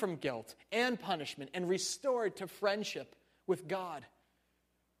 freed from guilt and punishment, and restored to friendship with God.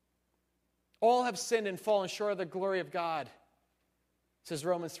 All have sinned and fallen short of the glory of God, says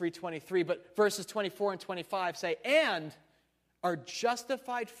Romans 3:23. But verses 24 and 25 say, and are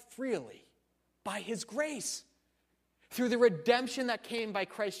justified freely by his grace, through the redemption that came by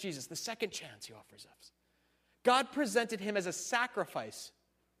Christ Jesus, the second chance he offers us. God presented him as a sacrifice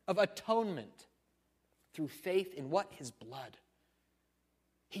of atonement through faith in what? His blood.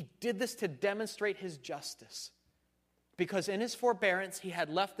 He did this to demonstrate his justice, because in his forbearance he had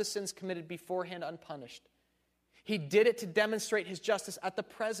left the sins committed beforehand unpunished. He did it to demonstrate his justice at the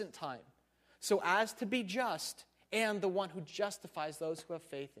present time, so as to be just and the one who justifies those who have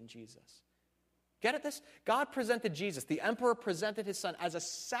faith in Jesus. Get at this? God presented Jesus, the emperor presented his son as a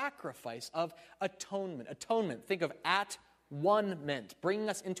sacrifice of atonement. Atonement, think of at-one-ment, bringing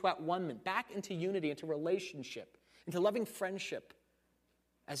us into at-one-ment, back into unity, into relationship, into loving friendship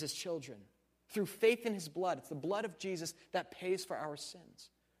as his children. Through faith in his blood. It's the blood of Jesus that pays for our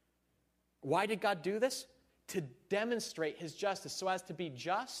sins. Why did God do this? To demonstrate his justice, so as to be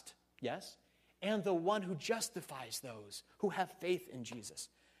just, yes, and the one who justifies those who have faith in Jesus.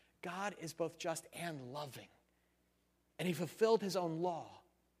 God is both just and loving. And he fulfilled his own law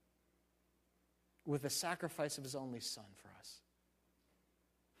with the sacrifice of his only son for us.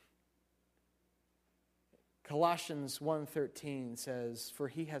 Colossians 1:13 says, for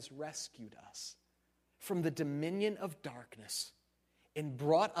he has rescued us from the dominion of darkness and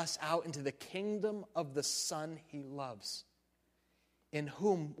brought us out into the kingdom of the Son he loves, in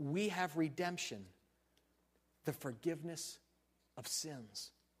whom we have redemption, the forgiveness of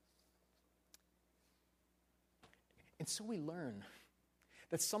sins. And so we learn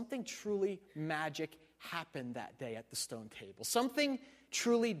that something truly magic happened that day at the stone table. Something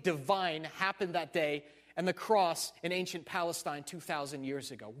truly divine happened that day and the cross in ancient Palestine 2,000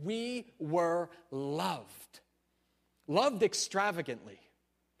 years ago. We were loved. Loved extravagantly.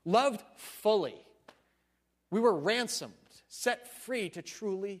 Loved fully. We were ransomed, set free to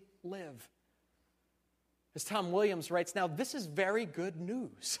truly live. As Tom Williams writes, now this is very good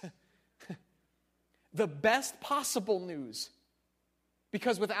news. The best possible news.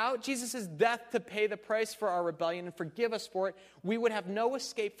 Because without Jesus' death to pay the price for our rebellion and forgive us for it, we would have no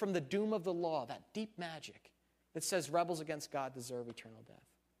escape from the doom of the law, that deep magic that says rebels against God deserve eternal death.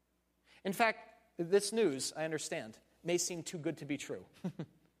 In fact, this news, I understand, may seem too good to be true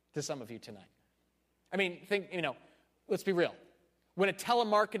to some of you tonight. I mean, let's be real. When a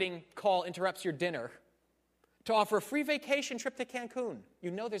telemarketing call interrupts your dinner to offer a free vacation trip to Cancun,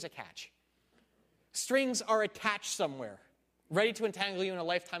 you know there's a catch. Strings are attached somewhere, ready to entangle you in a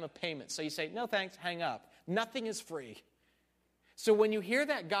lifetime of payments. So you say, no thanks, hang up. Nothing is free. So when you hear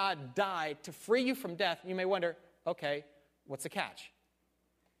that God died to free you from death, you may wonder, okay, what's the catch?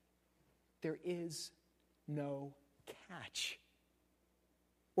 There is no catch.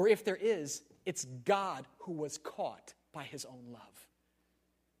 Or if there is, it's God who was caught by his own love.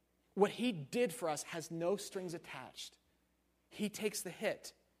 What he did for us has no strings attached. He takes the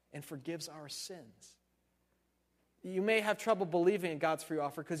hit and forgives our sins. You may have trouble believing in God's free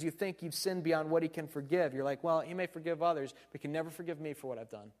offer because you think you've sinned beyond what he can forgive. You're like, well, he may forgive others, but he can never forgive me for what I've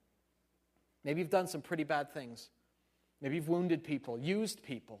done. Maybe you've done some pretty bad things. Maybe you've wounded people, used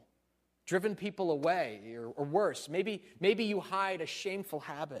people, driven people away, or worse. Maybe you hide a shameful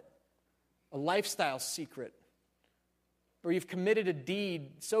habit, a lifestyle secret, or you've committed a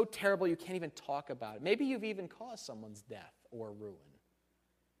deed so terrible you can't even talk about it. Maybe you've even caused someone's death or ruin.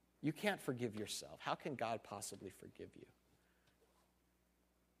 You can't forgive yourself. How can God possibly forgive you?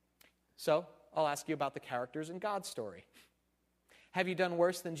 So, I'll ask you about the characters in God's story. Have you done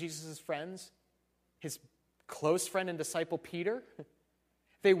worse than Jesus' friends? His close friend and disciple Peter?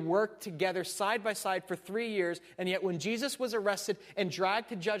 They worked together side by side for 3 years, and yet when Jesus was arrested and dragged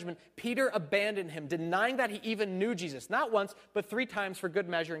to judgment, Peter abandoned him, denying that he even knew Jesus. Not once, but 3 times for good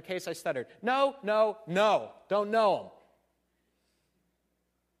measure, in case I stuttered. No, don't know him.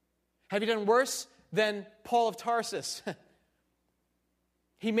 Have you done worse than Paul of Tarsus?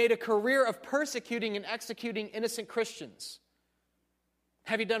 He made a career of persecuting and executing innocent Christians.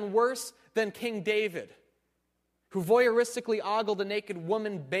 Have you done worse than King David, who voyeuristically ogled a naked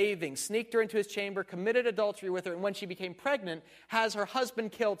woman bathing, sneaked her into his chamber, committed adultery with her, and when she became pregnant, has her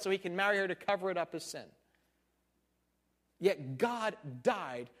husband killed so he can marry her to cover it up as sin? Yet God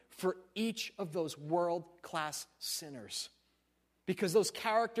died for each of those world-class sinners, because those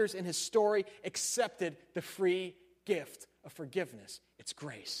characters in his story accepted the free gift of forgiveness. It's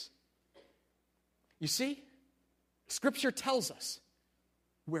grace. You see, Scripture tells us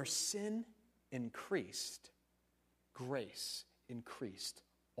where sin increased, grace increased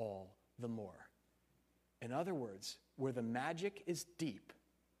all the more. In other words, where the magic is deep,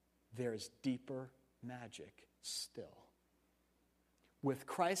 there is deeper magic still. With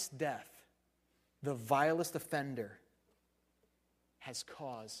Christ's death, the vilest offender has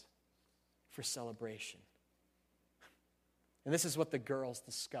cause for celebration. And this is what the girls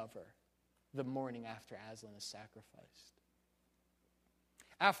discover the morning after Aslan is sacrificed.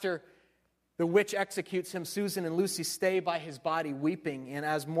 After the witch executes him, Susan and Lucy stay by his body weeping, and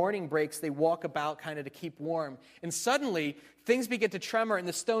as morning breaks, they walk about kind of to keep warm. And suddenly, things begin to tremor, and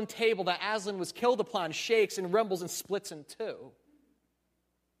the stone table that Aslan was killed upon shakes and rumbles and splits in two.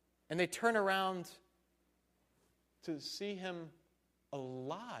 And they turn around to see him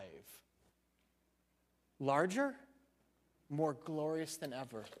alive. Larger, more glorious than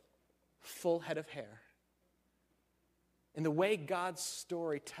ever, full head of hair. And the way God's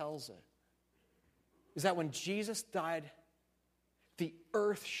story tells it is that when Jesus died, the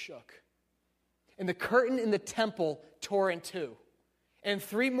earth shook, and the curtain in the temple tore in two. And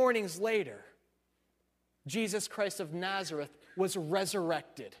 3 mornings later, Jesus Christ of Nazareth was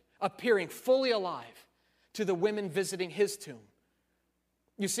resurrected, appearing fully alive to the women visiting his tomb.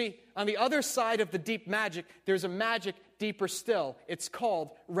 You see, on the other side of the deep magic, there's a magic deeper still. It's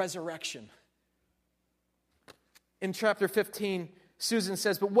called resurrection. In chapter 15, Susan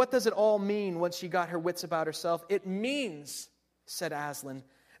says, but what does it all mean once she got her wits about herself? It means, said Aslan,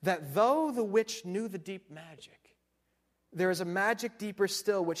 that though the witch knew the deep magic, there is a magic deeper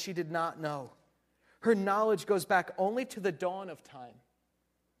still which she did not know. Her knowledge goes back only to the dawn of time.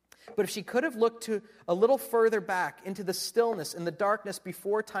 But if she could have looked to a little further back into the stillness and the darkness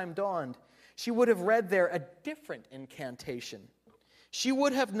before time dawned, she would have read there a different incantation. She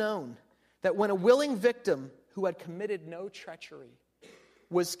would have known that when a willing victim who had committed no treachery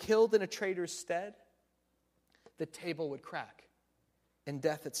was killed in a traitor's stead, the table would crack, and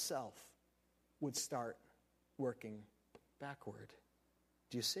death itself would start working backward.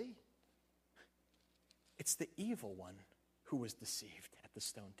 Do you see? It's the evil one who was deceived at the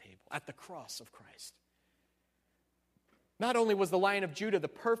stone table, at the cross of Christ. Not only was the Lion of Judah the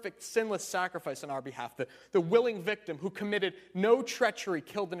perfect, sinless sacrifice on our behalf, the willing victim who committed no treachery,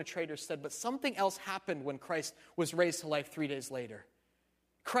 killed in a traitor's stead, but something else happened when Christ was raised to life 3 days later.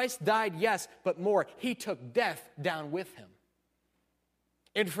 Christ died, yes, but more. He took death down with him.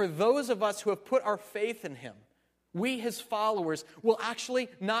 And for those of us who have put our faith in him, we, his followers, will actually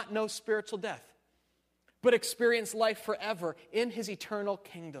not know spiritual death, but experience life forever in his eternal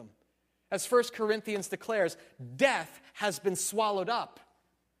kingdom. As 1 Corinthians declares, death has been swallowed up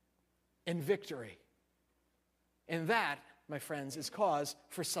in victory. And that, my friends, is cause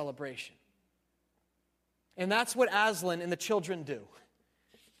for celebration. And that's what Aslan and the children do.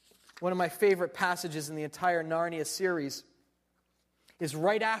 One of my favorite passages in the entire Narnia series is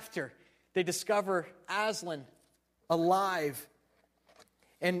right after they discover Aslan alive.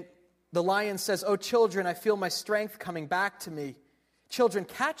 And the lion says, "Oh, children, I feel my strength coming back to me. Children,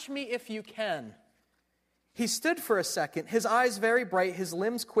 catch me if you can." He stood for a second, his eyes very bright, his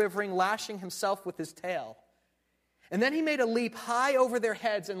limbs quivering, lashing himself with his tail. And then he made a leap high over their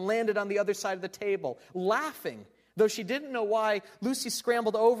heads and landed on the other side of the table, laughing. Though she didn't know why, Lucy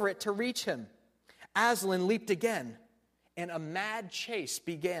scrambled over it to reach him. Aslan leaped again, and a mad chase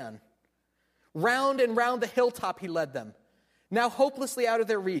began. Round and round the hilltop he led them, now hopelessly out of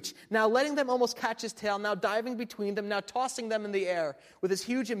their reach, now letting them almost catch his tail, now diving between them, now tossing them in the air with his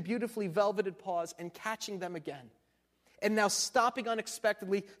huge and beautifully velveted paws and catching them again. And now stopping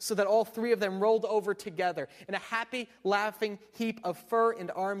unexpectedly so that all three of them rolled over together in a happy, laughing heap of fur and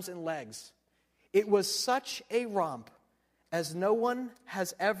arms and legs. It was such a romp as no one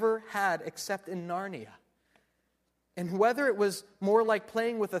has ever had except in Narnia. And whether it was more like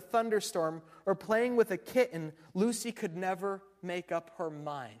playing with a thunderstorm or playing with a kitten, Lucy could never make up her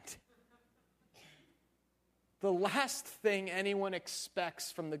mind. The last thing anyone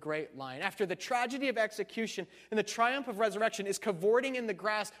expects from the great lion, after the tragedy of execution and the triumph of resurrection, is cavorting in the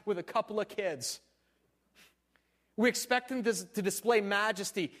grass with a couple of kids. We expect him to display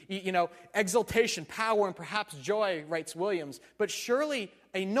majesty, exultation, power, and perhaps joy, writes Williams, but surely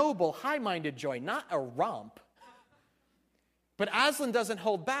a noble, high-minded joy, not a romp. But Aslan doesn't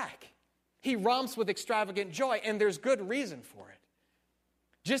hold back. He romps with extravagant joy, and there's good reason for it.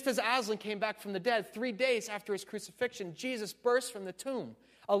 Just as Aslan came back from the dead 3 days after his crucifixion, Jesus burst from the tomb,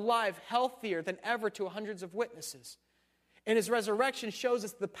 alive, healthier than ever to hundreds of witnesses. And his resurrection shows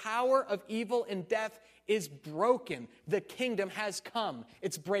us the power of evil and death is broken. The kingdom has come.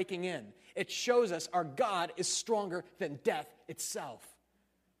 It's breaking in. It shows us our God is stronger than death itself.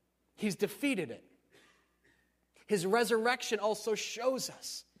 He's defeated it. His resurrection also shows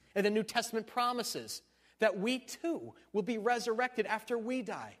us, and the New Testament promises, that we too will be resurrected after we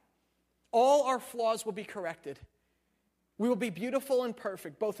die. All our flaws will be corrected. We will be beautiful and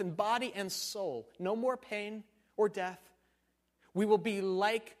perfect, both in body and soul. No more pain or death. We will be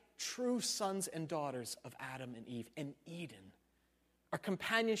like true sons and daughters of Adam and Eve in Eden. Our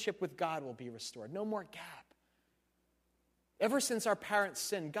companionship with God will be restored. No more gap. Ever since our parents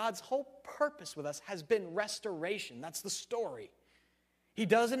sinned, God's whole purpose with us has been restoration. That's the story. He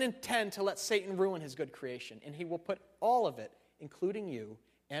doesn't intend to let Satan ruin his good creation, and he will put all of it, including you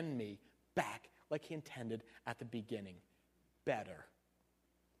and me, back like he intended at the beginning. Better.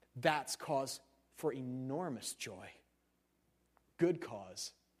 That's cause for enormous joy. Good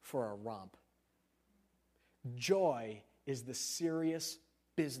cause for a romp. Joy is the serious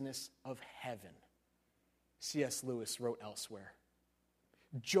business of heaven. C.S. Lewis wrote elsewhere.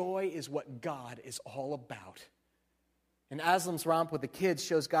 Joy is what God is all about. And Aslan's romp with the kids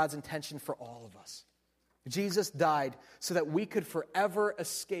shows God's intention for all of us. Jesus died so that we could forever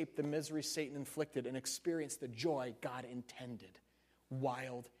escape the misery Satan inflicted and experience the joy God intended.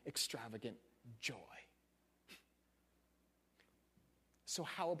 Wild, extravagant joy. So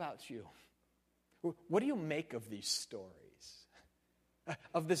how about you? What do you make of these stories?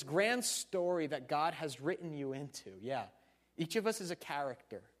 Of this grand story that God has written you into? Yeah, each of us is a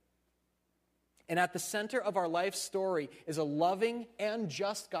character. And at the center of our life story is a loving and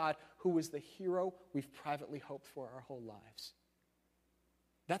just God who is the hero we've privately hoped for our whole lives.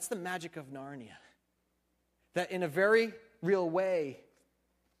 That's the magic of Narnia. That in a very real way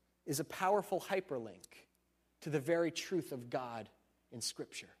is a powerful hyperlink to the very truth of God in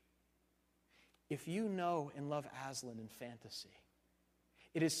Scripture. If you know and love Aslan in fantasy,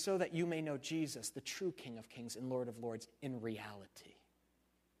 it is so that you may know Jesus, the true King of Kings and Lord of Lords, in reality.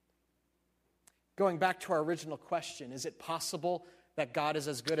 Going back to our original question, is it possible that God is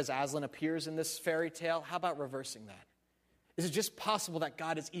as good as Aslan appears in this fairy tale? How about reversing that? Is it just possible that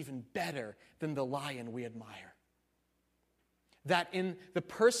God is even better than the lion we admire? That in the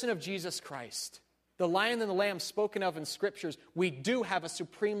person of Jesus Christ, the lion and the lamb spoken of in scriptures, we do have a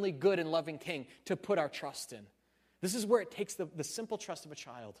supremely good and loving king to put our trust in. This is where it takes the simple trust of a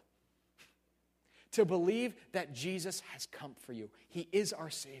child. To believe that Jesus has come for you. He is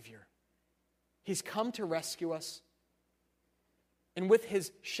our Savior. He's come to rescue us. And with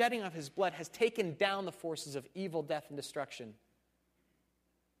his shedding of his blood has taken down the forces of evil, death, and destruction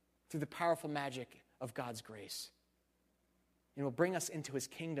through the powerful magic of God's grace. And will bring us into his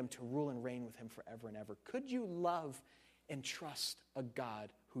kingdom to rule and reign with him forever and ever. Could you love and trust a God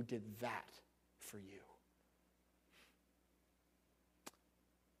who did that for you?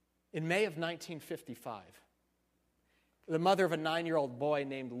 In May of 1955, the mother of a 9-year-old boy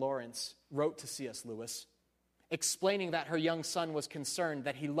named Lawrence wrote to C.S. Lewis, explaining that her young son was concerned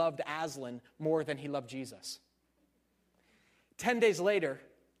that he loved Aslan more than he loved Jesus. 10 days later,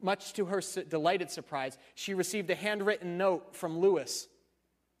 much to her delighted surprise, she received a handwritten note from Lewis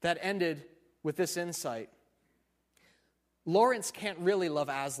that ended with this insight. Lawrence can't really love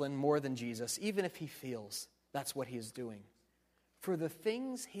Aslan more than Jesus, even if he feels that's what he is doing. For the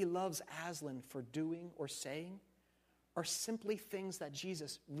things he loves Aslan for doing or saying are simply things that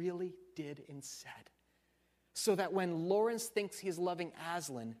Jesus really did and said. So that when Lawrence thinks he is loving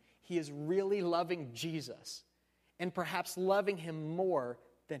Aslan, he is really loving Jesus, and perhaps loving him more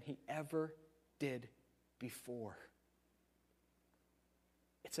than he ever did before.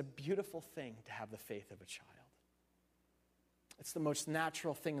 It's a beautiful thing to have the faith of a child. It's the most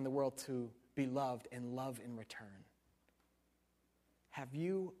natural thing in the world to be loved and love in return. Have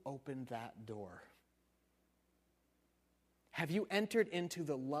you opened that door? Have you entered into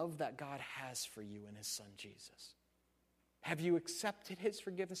the love that God has for you in his Son Jesus? Have you accepted his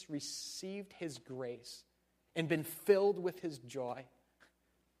forgiveness, received his grace, and been filled with his joy?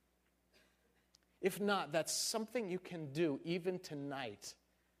 If not, that's something you can do even tonight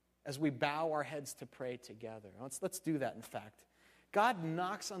as we bow our heads to pray together. Let's do that, in fact. God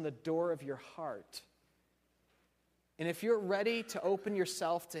knocks on the door of your heart. And if you're ready to open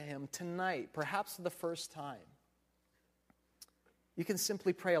yourself to him tonight, perhaps for the first time, you can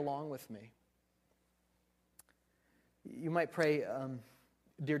simply pray along with me. You might pray,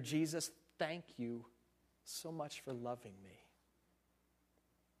 Dear Jesus, thank you so much for loving me.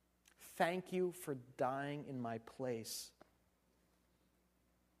 Thank you for dying in my place.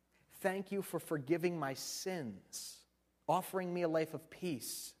 Thank you for forgiving my sins, offering me a life of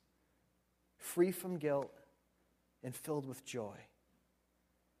peace, free from guilt, and filled with joy.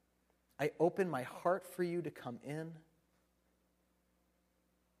 I open my heart for you to come in.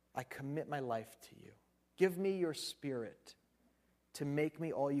 I commit my life to you. Give me your Spirit to make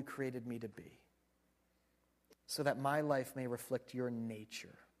me all you created me to be, so that my life may reflect your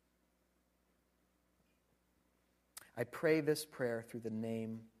nature. I pray this prayer through the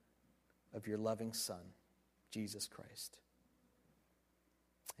name of your loving Son, Jesus Christ.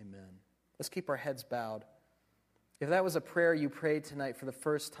 Amen. Let's keep our heads bowed. If that was a prayer you prayed tonight for the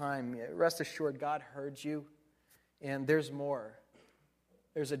first time, rest assured God heard you, and there's more.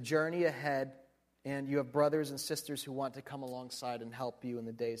 There's a journey ahead, and you have brothers and sisters who want to come alongside and help you in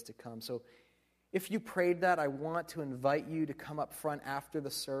the days to come. So if you prayed that, I want to invite you to come up front after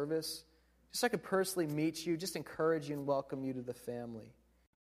the service, just so I could personally meet you, just encourage you and welcome you to the family.